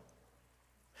Joni."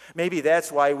 Maybe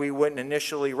that's why we wouldn't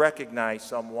initially recognize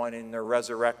someone in their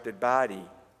resurrected body.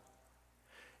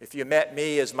 If you met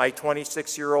me as my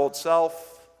 26-year-old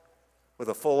self, with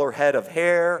a fuller head of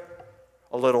hair,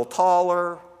 a little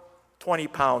taller, 20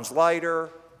 pounds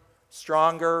lighter,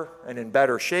 stronger, and in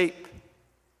better shape,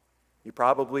 you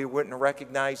probably wouldn't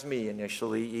recognize me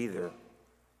initially either.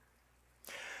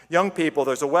 Young people,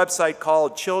 there's a website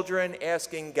called Children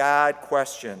Asking God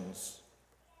Questions.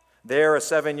 There, a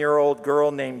 7-year-old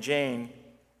girl named Jane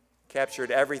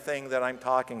captured everything that I'm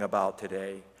talking about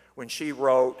today when she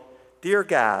wrote, "Dear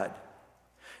God,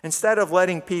 instead of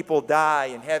letting people die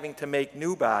and having to make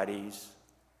new bodies,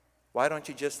 why don't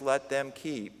you just let them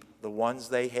keep the ones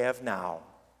they have now?"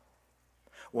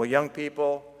 Well, young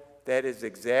people, that is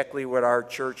exactly what our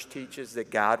church teaches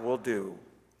that God will do.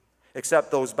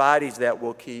 Except those bodies that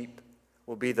we'll keep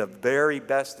will be the very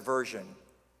best version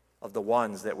of the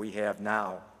ones that we have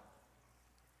now.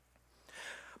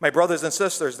 My brothers and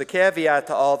sisters, the caveat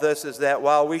to all this is that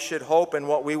while we should hope in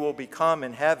what we will become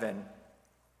in heaven,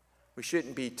 we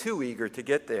shouldn't be too eager to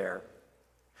get there.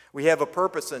 We have a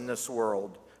purpose in this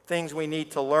world, things we need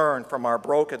to learn from our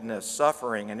brokenness,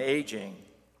 suffering, and aging,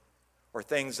 or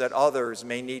things that others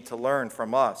may need to learn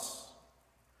from us.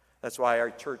 That's why our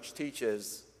church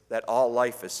teaches that all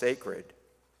life is sacred.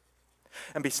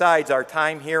 And besides, our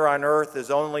time here on earth is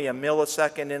only a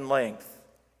millisecond in length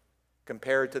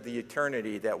compared to the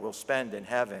eternity that we'll spend in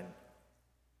heaven.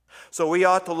 So we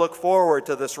ought to look forward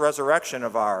to this resurrection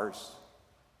of ours,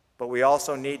 but we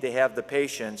also need to have the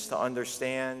patience to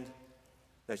understand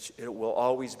that it will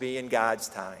always be in God's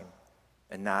time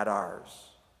and not ours.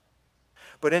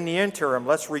 But in the interim,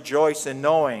 let's rejoice in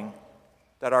knowing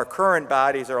that our current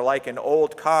bodies are like an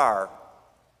old car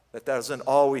that doesn't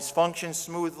always function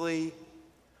smoothly,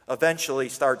 eventually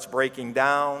starts breaking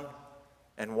down,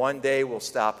 and one day will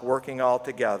stop working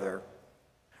altogether,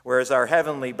 whereas our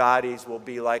heavenly bodies will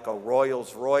be like a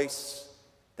Rolls Royce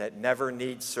that never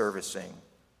needs servicing.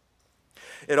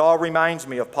 It all reminds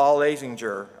me of Paul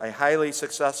Azinger, a highly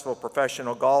successful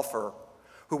professional golfer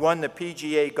who won the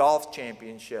PGA Golf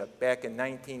Championship back in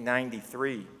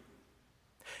 1993.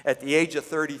 At the age of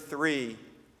 33,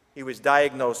 he was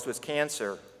diagnosed with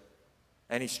cancer,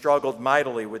 and he struggled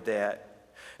mightily with that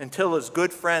until his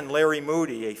good friend Larry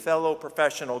Moody, a fellow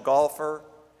professional golfer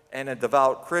and a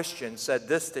devout Christian, said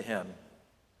this to him: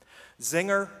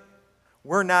 "Zinger,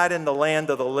 we're not in the land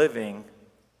of the living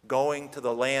going to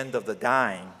the land of the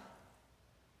dying.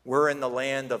 We're in the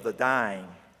land of the dying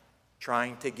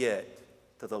trying to get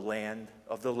to the land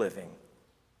of the living."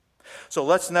 So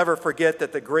let's never forget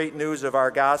that the great news of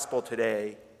our gospel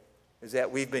today is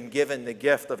that we've been given the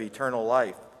gift of eternal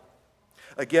life,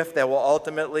 a gift that will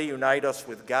ultimately unite us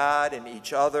with God and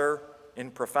each other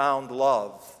in profound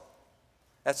love.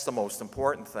 That's the most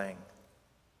important thing.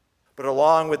 But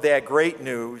along with that great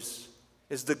news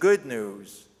is the good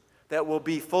news that we'll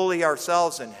be fully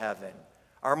ourselves in heaven,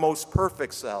 our most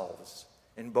perfect selves,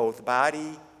 in both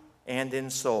body and in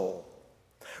soul.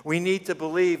 We need to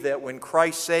believe that when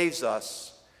Christ saves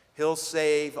us, he'll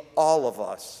save all of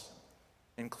us,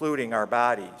 including our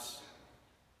bodies.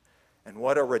 And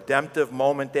what a redemptive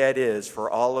moment that is for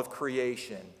all of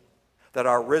creation that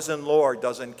our risen Lord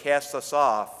doesn't cast us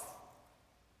off,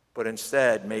 but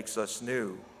instead makes us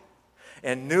new.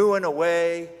 And new in a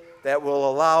way that will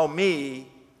allow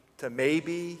me to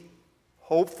maybe,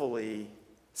 hopefully,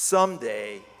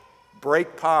 someday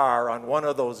break par on one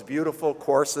of those beautiful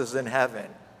courses in heaven.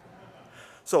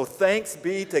 So thanks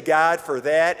be to God for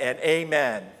that, and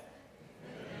amen.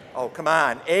 Oh, come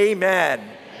on, amen.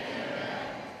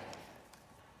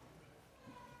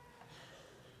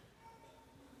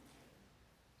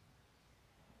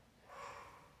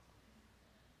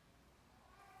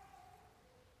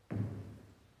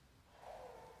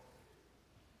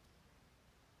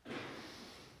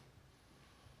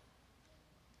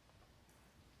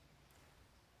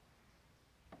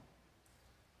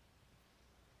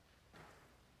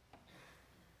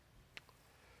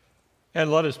 And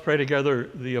let us pray together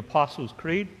the Apostles'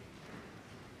 Creed.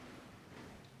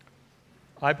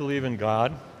 I believe in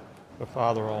God, the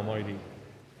Father Almighty,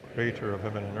 creator of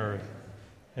heaven and earth,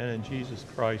 and in Jesus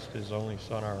Christ, his only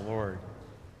Son, our Lord,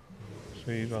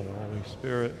 conceived by the Holy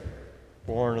Spirit,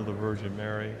 born of the Virgin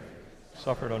Mary,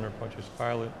 suffered under Pontius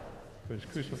Pilate, was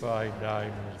crucified,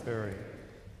 died, and was buried.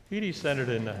 He descended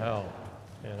into hell,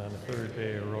 and on the third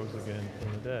day arose again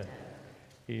from the dead.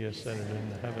 He ascended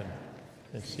into heaven,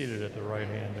 and seated at the right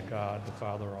hand of God, the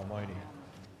Father Almighty.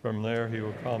 From there he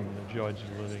will come to judge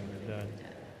the living and the dead.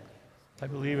 I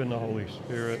believe in the Holy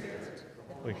Spirit,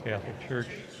 the Catholic Church,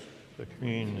 the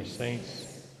communion of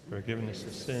saints, forgiveness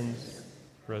of sins,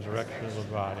 resurrection of the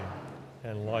body,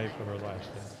 and life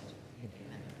everlasting.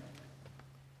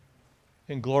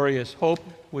 In glorious hope,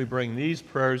 we bring these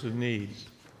prayers of needs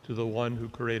to the one who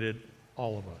created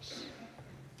all of us.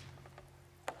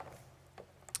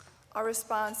 Our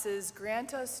response is,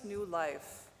 grant us new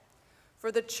life. For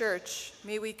the church,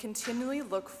 may we continually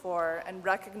look for and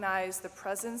recognize the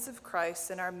presence of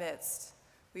Christ in our midst.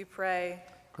 We pray,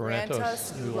 grant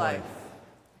us new life.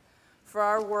 For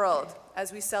our world,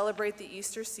 as we celebrate the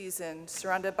Easter season,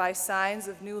 surrounded by signs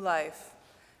of new life,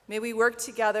 may we work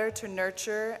together to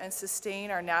nurture and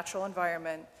sustain our natural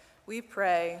environment. We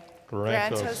pray,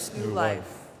 grant us new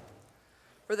life.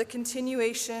 For the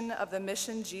continuation of the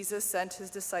mission Jesus sent his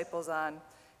disciples on,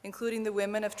 including the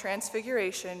women of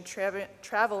Transfiguration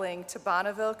traveling to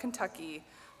Bonneville, Kentucky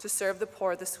to serve the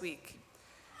poor this week.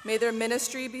 May their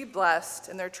ministry be blessed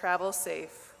and their travel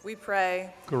safe. We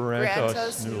pray, grant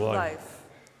us new life.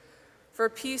 For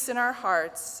peace in our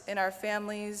hearts, in our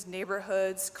families,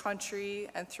 neighborhoods, country,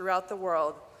 and throughout the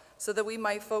world, so that we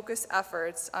might focus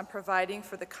efforts on providing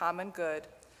for the common good.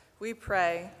 We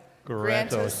pray,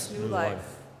 grant us new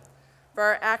life. For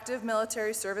our active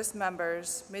military service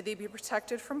members, may they be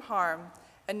protected from harm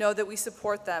and know that we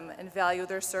support them and value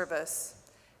their service.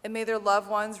 And may their loved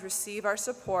ones receive our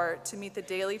support to meet the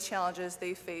daily challenges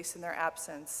they face in their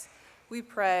absence. We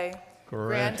pray,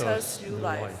 grant us new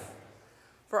life.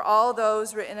 For all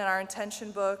those written in our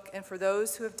intention book and for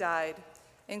those who have died,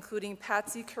 including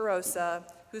Patsy Carosa,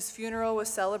 whose funeral was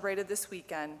celebrated this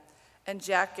weekend, and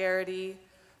Jack Garrity,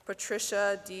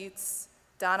 Patricia Dietz,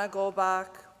 Donna Golbach,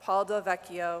 Paul Del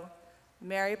Vecchio,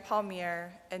 Mary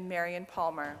Palmier, and Marion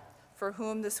Palmer, for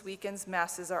whom this weekend's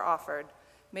masses are offered.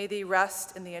 May they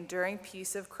rest in the enduring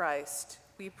peace of Christ.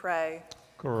 We pray,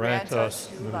 grant us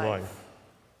new life.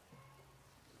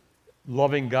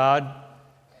 Loving God,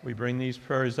 we bring these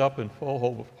prayers up in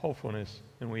full hopefulness,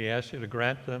 and we ask you to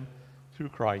grant them through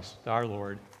Christ our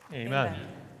Lord. Amen.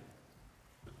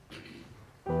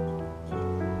 Amen.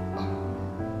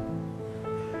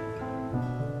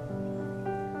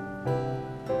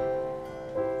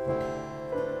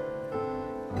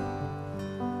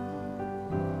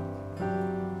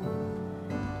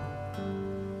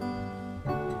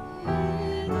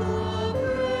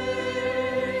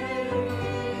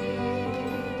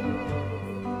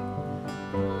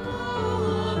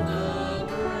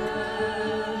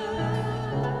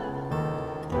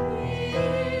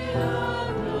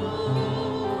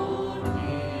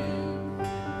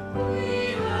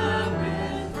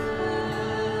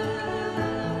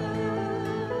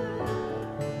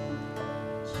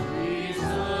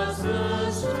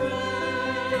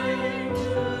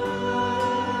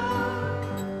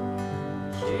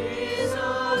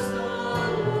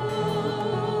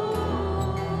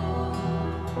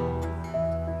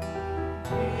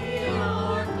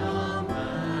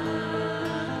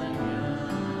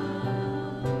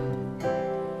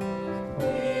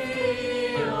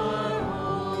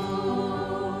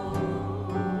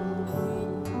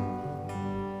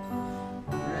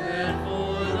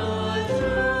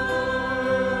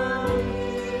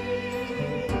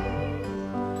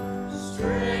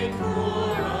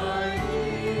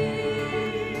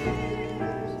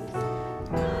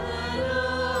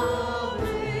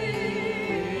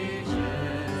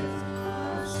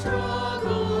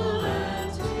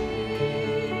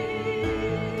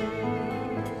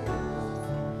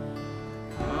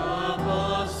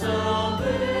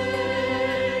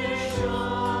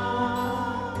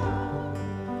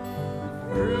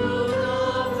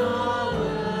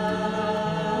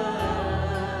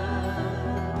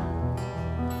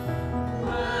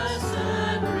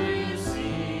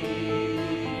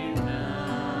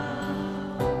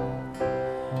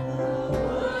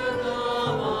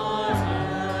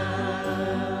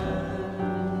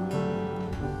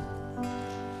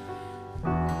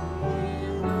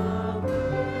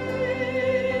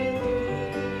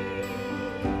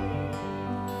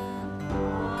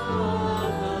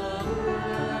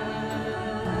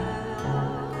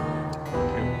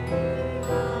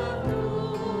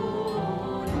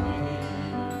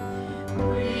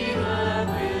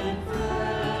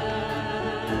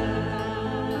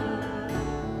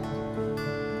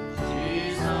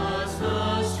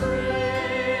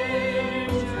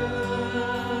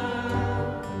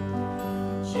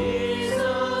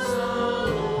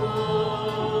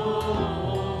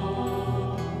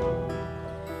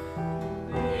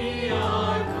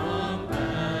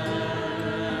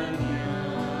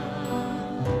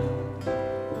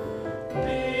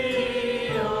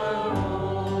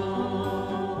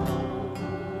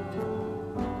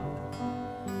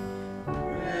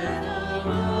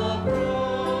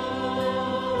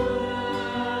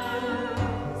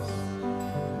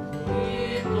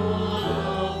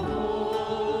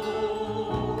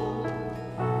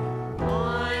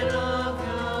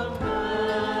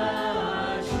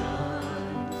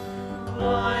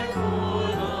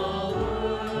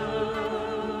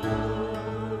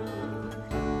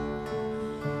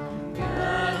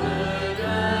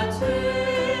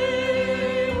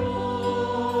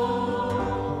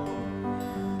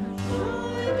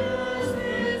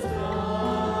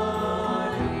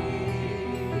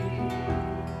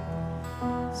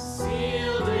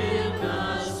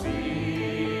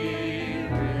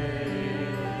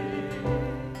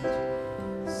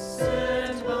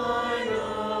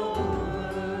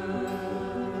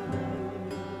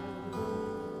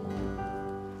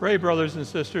 Pray, brothers and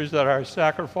sisters, that our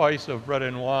sacrifice of bread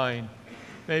and wine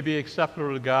may be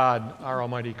acceptable to God, our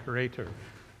Almighty Creator.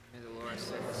 May the Lord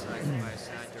set the sacrifice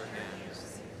at your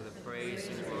hands for the praise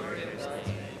and glory of his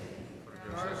name, for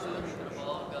the preservation of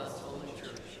all God's holy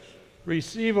church.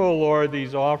 Receive, O Lord,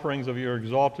 these offerings of your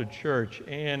exalted church,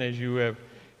 and as you have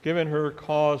given her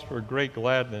cause for great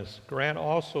gladness, grant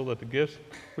also that the gifts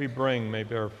we bring may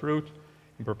bear fruit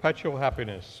in perpetual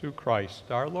happiness through Christ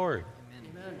our Lord.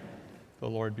 Amen. The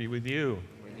Lord be with you.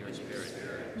 With your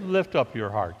spirit. Lift up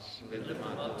your hearts. Lift them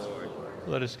up, Lord.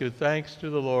 Let us give thanks to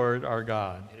the Lord our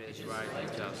God. It is right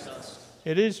and just.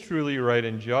 It is truly right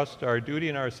and just, our duty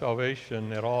and our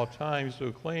salvation at all times to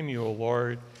acclaim you, O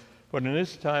Lord, but in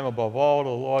this time above all to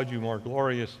laud you more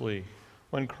gloriously,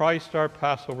 when Christ our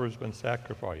Passover has been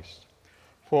sacrificed.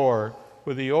 For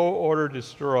with the old order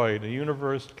destroyed, the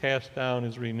universe cast down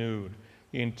is renewed,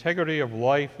 the integrity of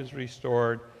life is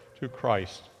restored to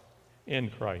Christ,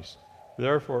 in Christ.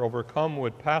 Therefore, overcome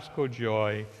with paschal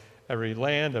joy, every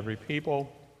land, every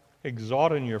people,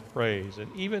 exalt in your praise,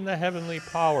 and even the heavenly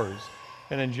powers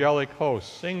and angelic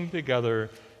hosts sing together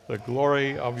the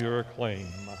glory of your acclaim.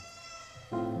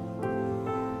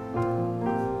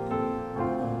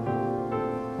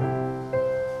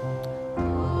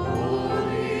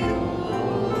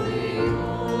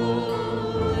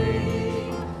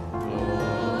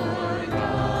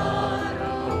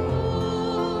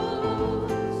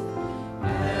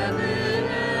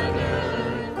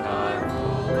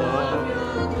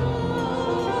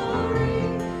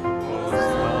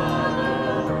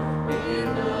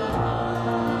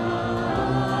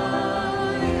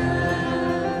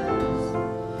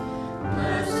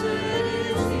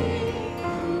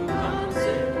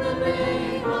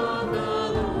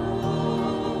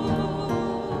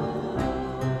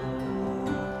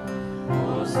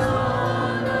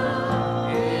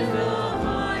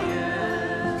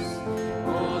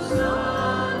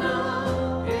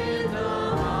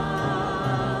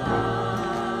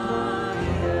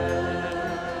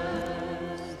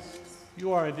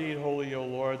 You are indeed holy, O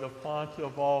Lord, the font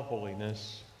of all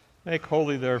holiness. Make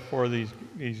holy, therefore, these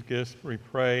gifts, we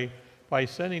pray, by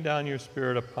sending down your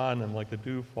Spirit upon them like the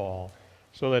dewfall,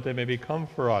 so that they may become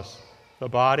for us the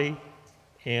body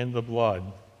and the blood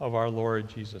of our Lord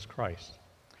Jesus Christ.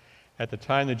 At the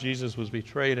time that Jesus was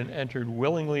betrayed and entered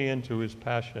willingly into his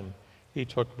passion, he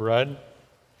took bread,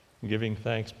 and giving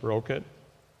thanks, broke it,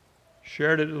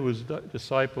 shared it with his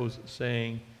disciples,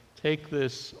 saying, "Take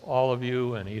this, all of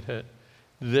you, and eat it.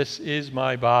 This is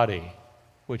my body,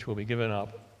 which will be given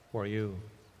up for you."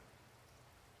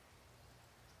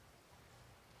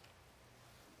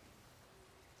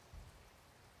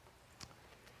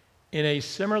 In a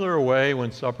similar way,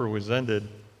 when supper was ended,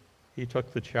 he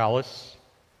took the chalice,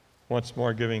 once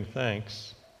more giving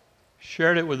thanks,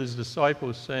 shared it with his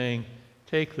disciples, saying,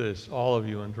 "Take this, all of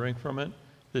you, and drink from it.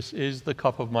 This is the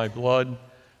cup of my blood,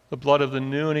 the blood of the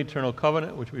new and eternal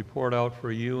covenant, which we poured out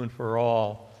for you and for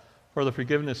all, for the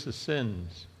forgiveness of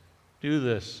sins. Do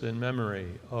this in memory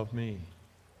of me."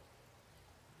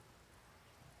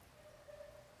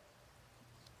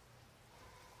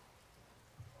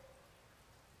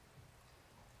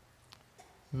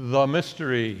 The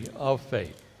mystery of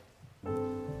faith.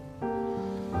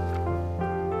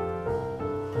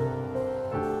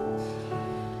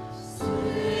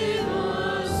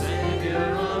 Savior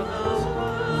of the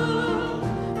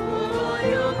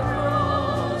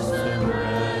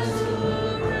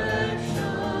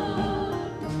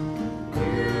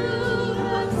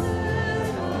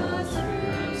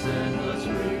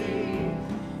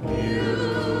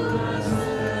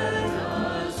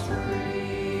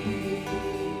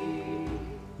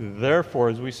Therefore,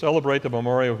 as we celebrate the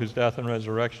memorial of his death and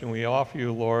resurrection, we offer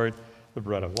you, Lord, the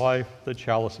bread of life, the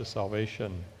chalice of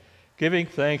salvation. Giving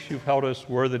thanks, you've held us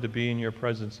worthy to be in your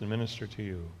presence and minister to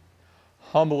you.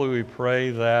 Humbly we pray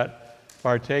that,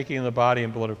 partaking in the body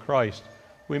and blood of Christ,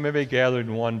 we may be gathered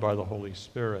in one by the Holy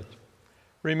Spirit.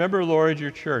 Remember, Lord,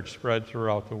 your church spread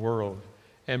throughout the world,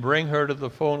 and bring her to the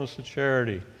fullness of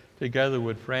charity, together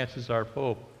with Francis our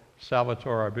Pope,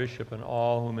 Salvatore our Bishop, and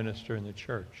all who minister in the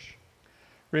church.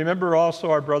 Remember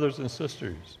also our brothers and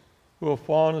sisters who have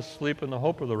fallen asleep in the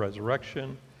hope of the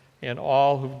resurrection, and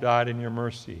all who've died in your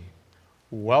mercy.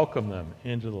 Welcome them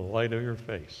into the light of your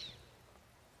face.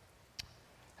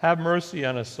 Have mercy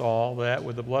on us all, that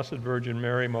with the Blessed Virgin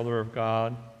Mary, Mother of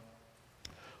God,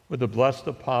 with the blessed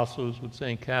apostles, with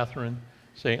St. Catherine,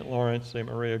 St. Lawrence, St.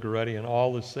 Maria Goretti, and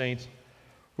all the saints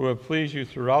who have pleased you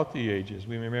throughout the ages,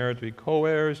 we may merit to be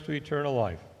co-heirs to eternal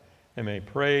life, and may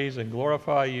praise and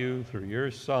glorify you through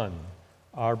your Son,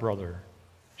 our brother,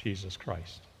 Jesus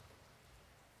Christ.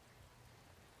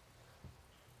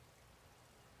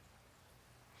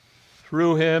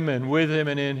 Through him and with him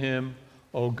and in him,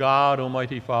 O God,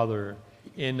 Almighty Father,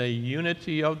 in the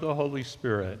unity of the Holy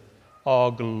Spirit,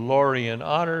 all glory and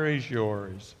honor is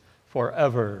yours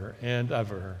forever and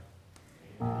ever.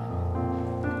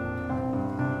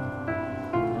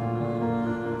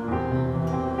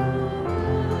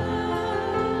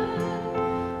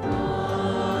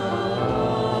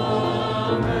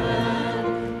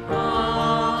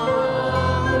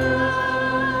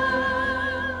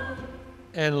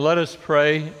 And let us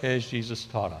pray as Jesus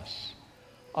taught us.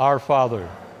 Our Father,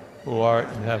 who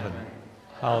art in heaven,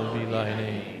 hallowed be thy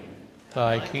name.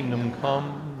 Thy kingdom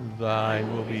come, thy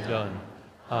will be done,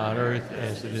 on earth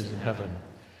as it is in heaven.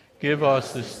 Give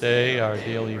us this day our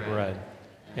daily bread,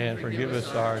 and forgive us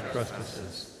our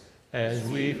trespasses, as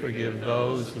we forgive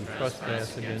those who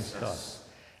trespass against us.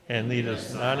 And lead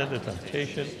us not into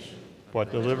temptation,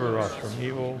 but deliver us from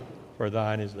evil. For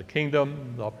thine is the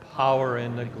kingdom, the power,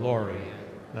 and the glory,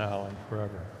 now and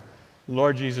forever.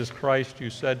 Lord Jesus Christ, you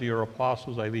said to your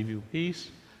apostles, I leave you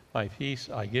peace, my peace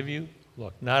I give you.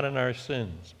 Look not on our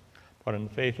sins, but in the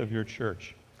faith of your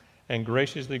church, and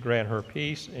graciously grant her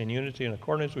peace and unity in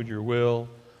accordance with your will,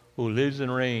 who lives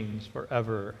and reigns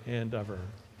forever and ever.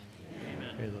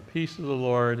 Amen. May the peace of the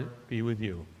Lord be with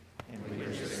you. And with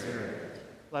your spirit.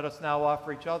 Let us now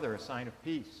offer each other a sign of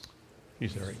peace.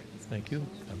 Peace, Eric. Thank you.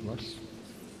 God bless.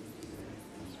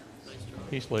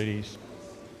 Peace, ladies.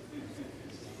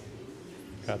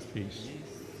 God's peace.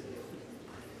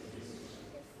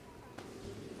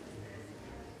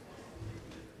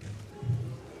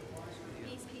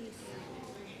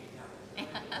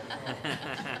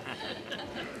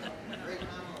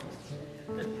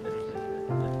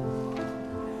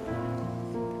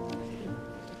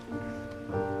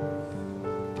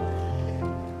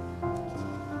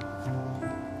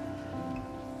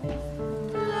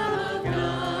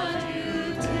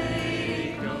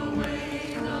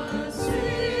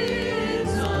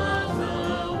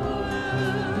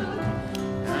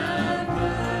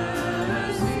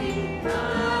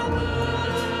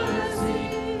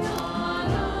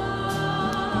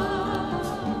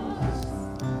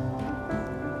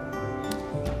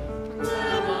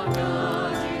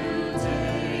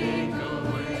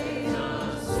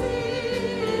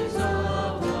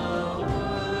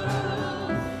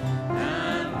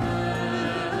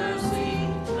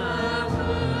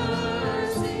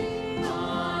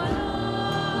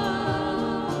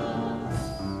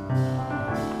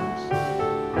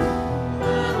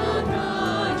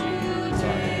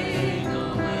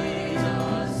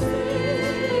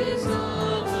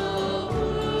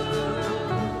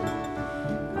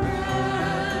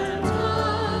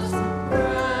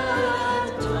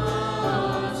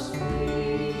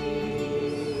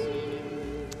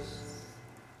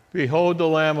 Behold the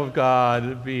Lamb of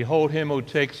God. Behold him who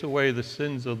takes away the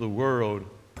sins of the world.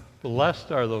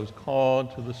 Blessed are those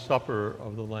called to the supper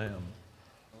of the Lamb.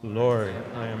 Lord,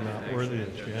 I am not worthy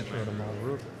that you enter under my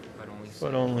roof,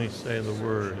 but only say the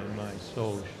word, and my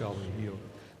soul shall be healed.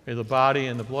 May the body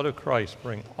and the blood of Christ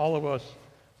bring all of us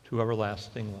to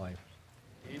everlasting life.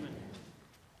 Amen.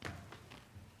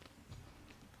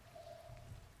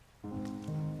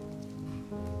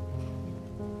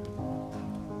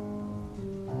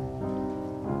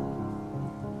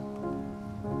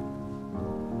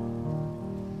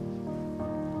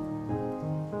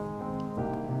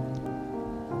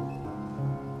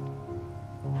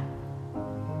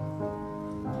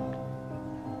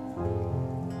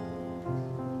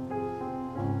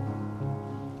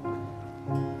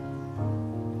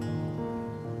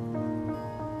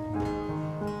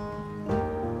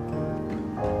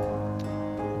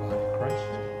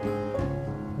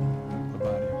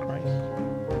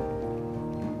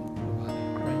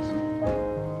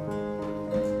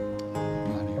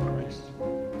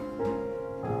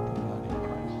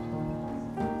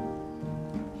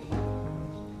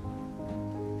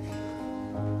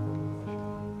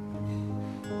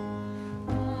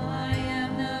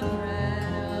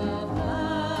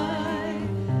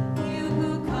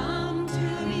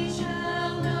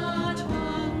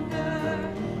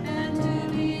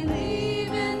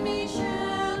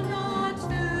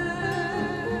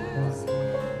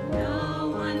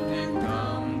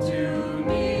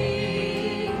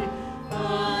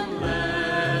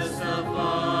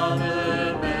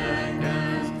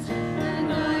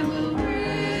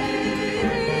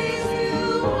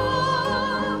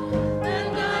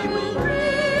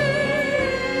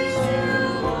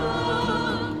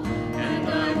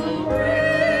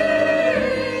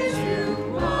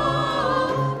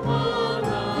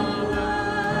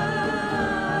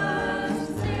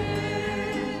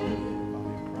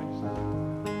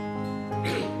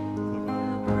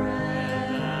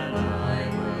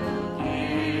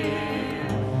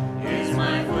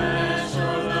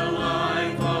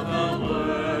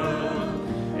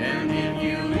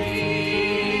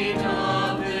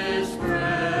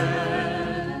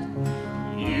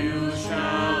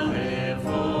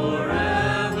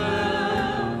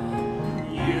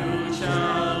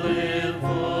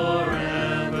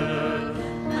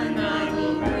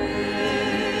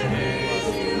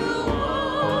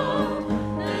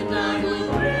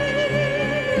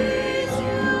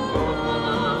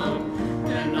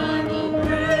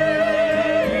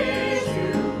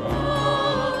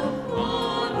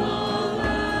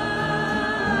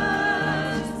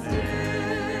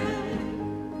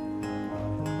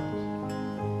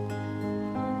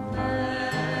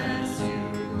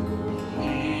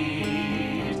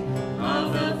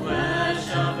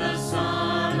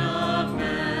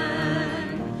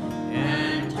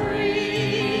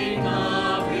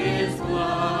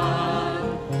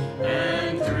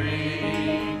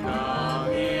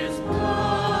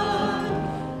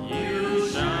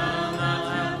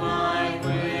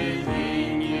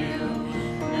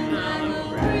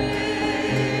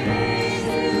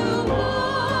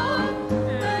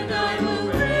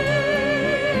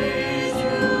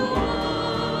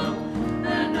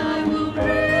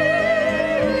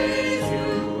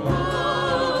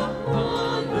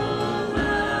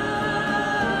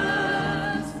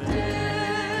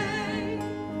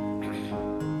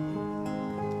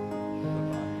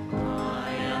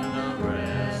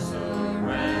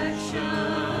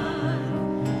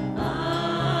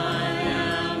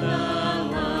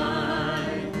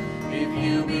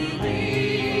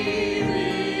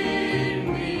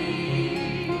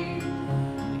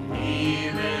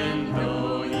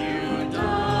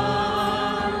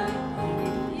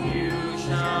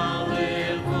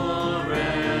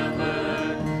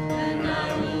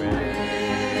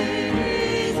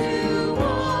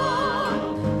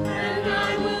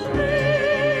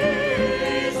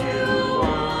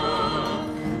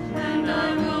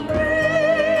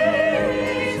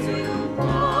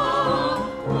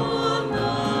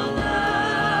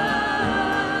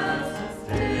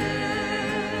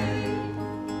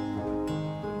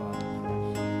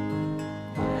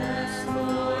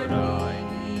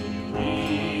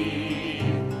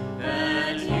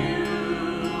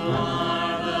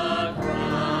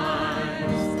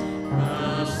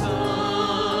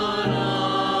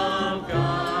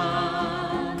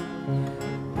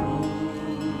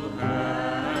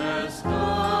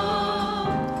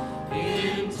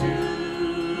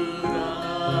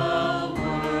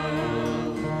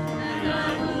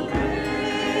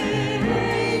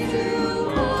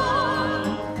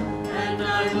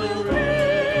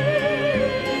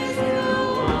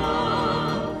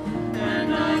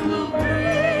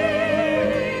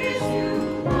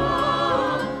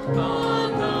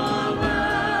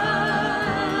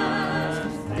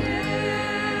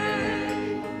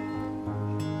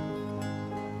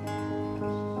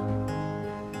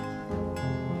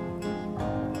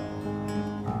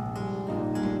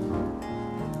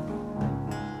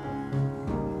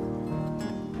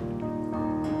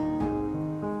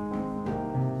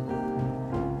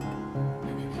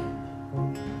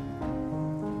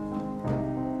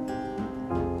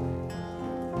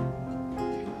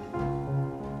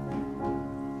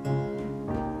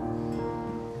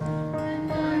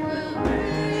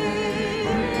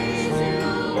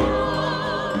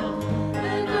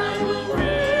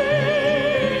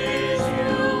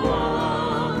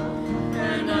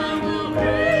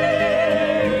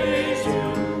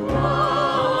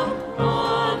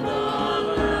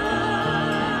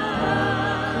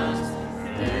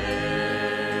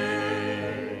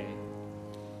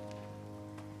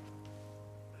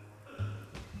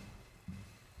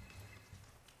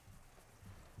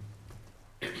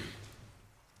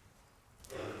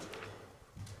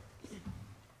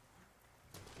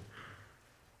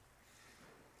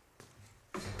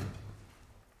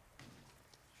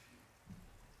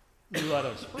 Let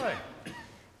us pray.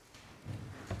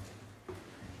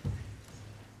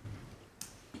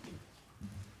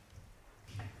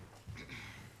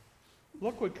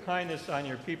 Look with kindness on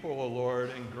your people, O Lord,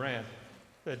 and grant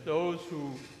that those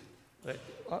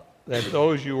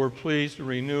you were pleased to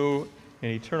renew in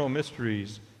eternal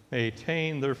mysteries may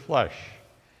attain their flesh,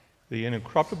 the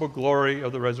incorruptible glory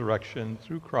of the resurrection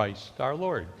through Christ our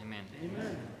Lord. Amen.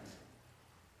 Amen.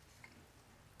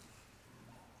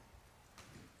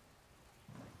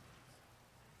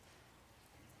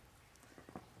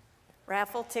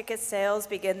 Raffle ticket sales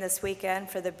begin this weekend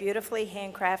for the beautifully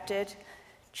handcrafted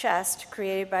chest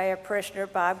created by our parishioner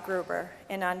Bob Gruber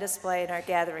and on display in our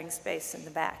gathering space in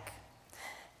the back.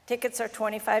 Tickets are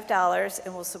 $25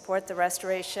 and will support the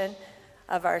restoration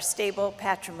of our stable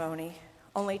patrimony.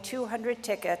 Only 200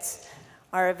 tickets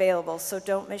are available, so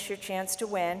don't miss your chance to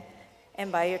win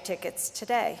and buy your tickets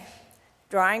today.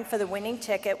 Drawing for the winning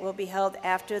ticket will be held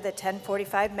after the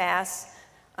 10:45 Mass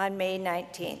on May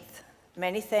 19th.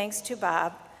 Many thanks to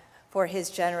Bob for his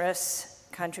generous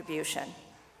contribution.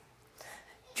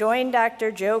 Join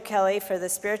Dr. Joe Kelly for the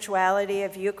Spirituality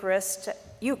of Eucharist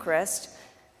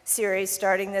series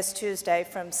starting this Tuesday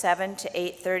from 7 to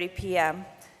 8:30 p.m.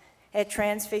 at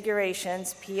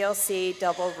Transfiguration's PLC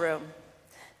Double Room.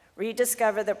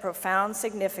 Rediscover the profound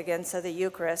significance of the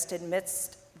Eucharist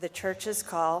amidst the Church's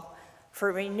call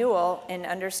for renewal in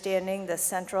understanding the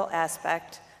central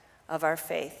aspect of our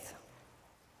faith.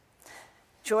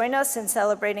 Join us in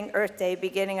celebrating Earth Day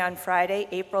beginning on Friday,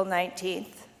 April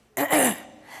 19th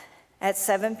at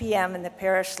 7 p.m. in the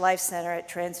Parish Life Center at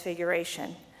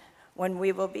Transfiguration, when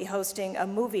we will be hosting a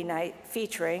movie night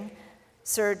featuring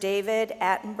Sir David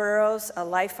Attenborough's A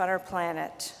Life on Our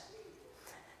Planet.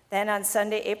 Then on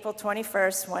Sunday, April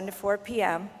 21st, 1 to 4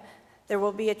 p.m., there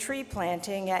will be a tree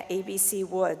planting at ABC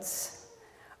Woods.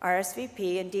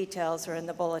 RSVP and details are in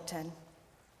the bulletin.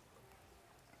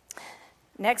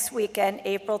 Next weekend,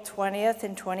 April 20th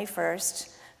and 21st,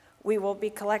 we will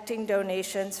be collecting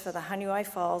donations for the Honeywell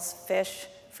Falls Fish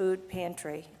Food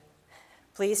Pantry.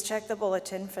 Please check the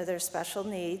bulletin for their special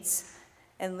needs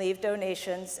and leave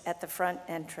donations at the front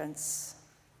entrance.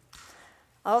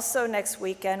 Also next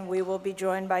weekend, we will be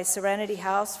joined by Serenity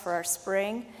House for our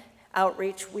spring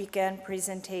outreach weekend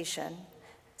presentation.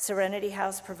 Serenity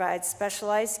House provides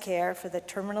specialized care for the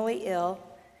terminally ill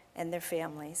and their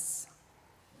families.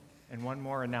 And one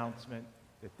more announcement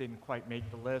that didn't quite make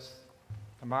the list.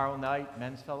 Tomorrow night,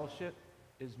 Men's Fellowship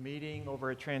is meeting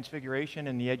over at Transfiguration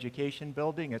in the Education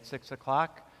Building at 6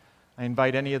 o'clock. I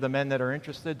invite any of the men that are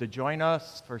interested to join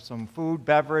us for some food,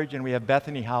 beverage, and we have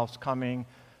Bethany House coming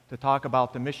to talk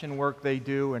about the mission work they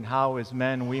do and how, as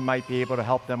men, we might be able to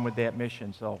help them with that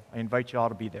mission. So I invite you all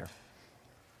to be there.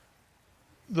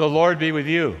 The Lord be with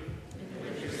you.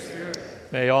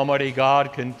 May Almighty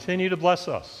God continue to bless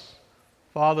us,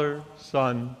 Father,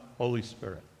 Son, Holy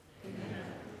Spirit.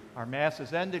 Our Mass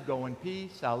is ended. Go in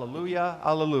peace. Alleluia,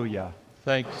 alleluia.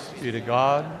 Thanks be to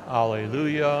God.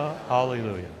 Alleluia,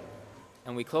 alleluia.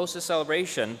 And we close the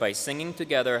celebration by singing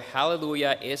together,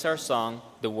 Hallelujah is our song.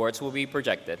 The words will be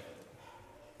projected.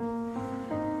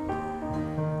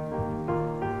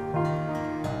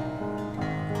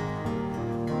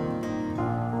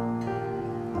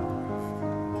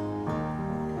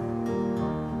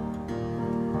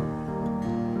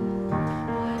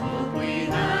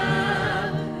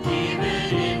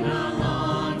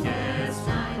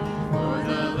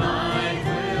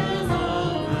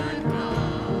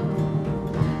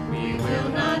 We will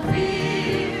not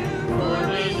fear, for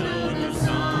we know the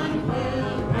sun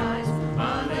will rise.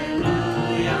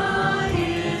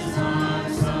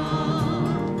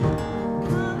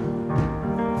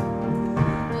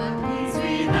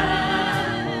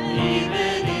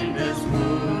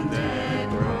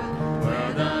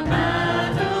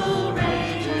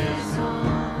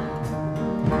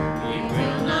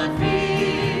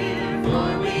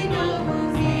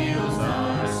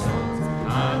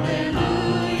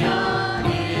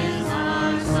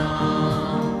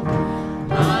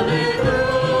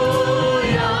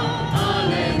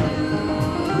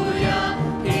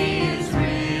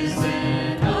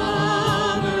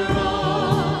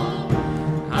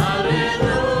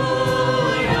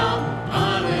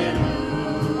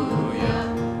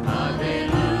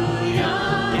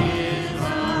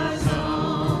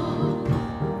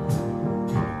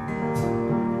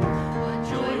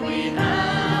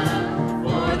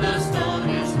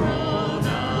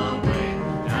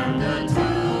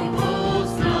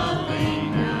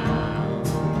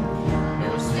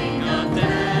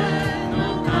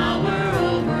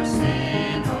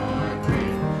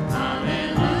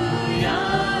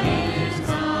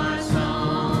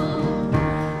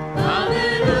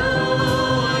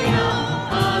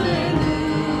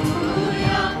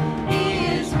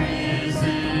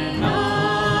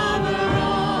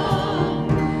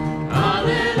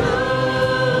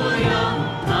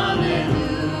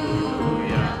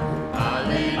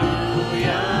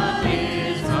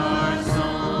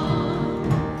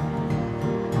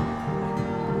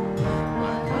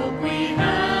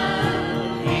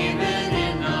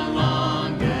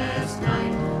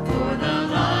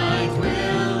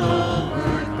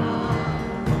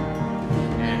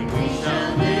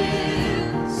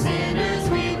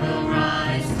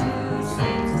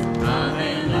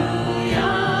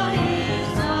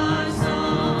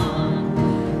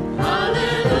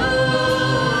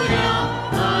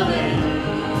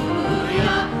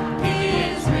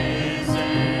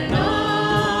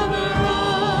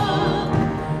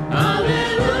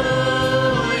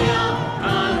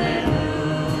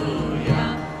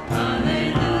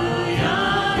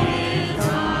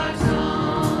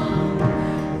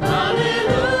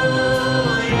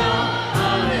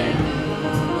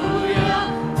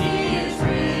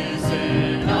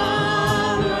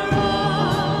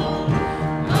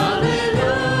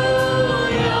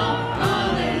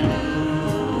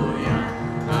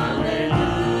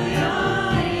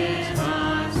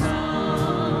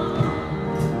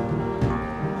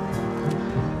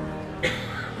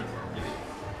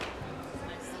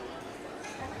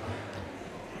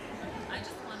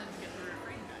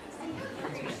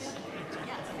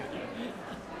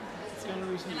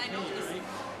 reason you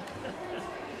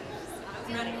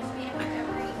came, right?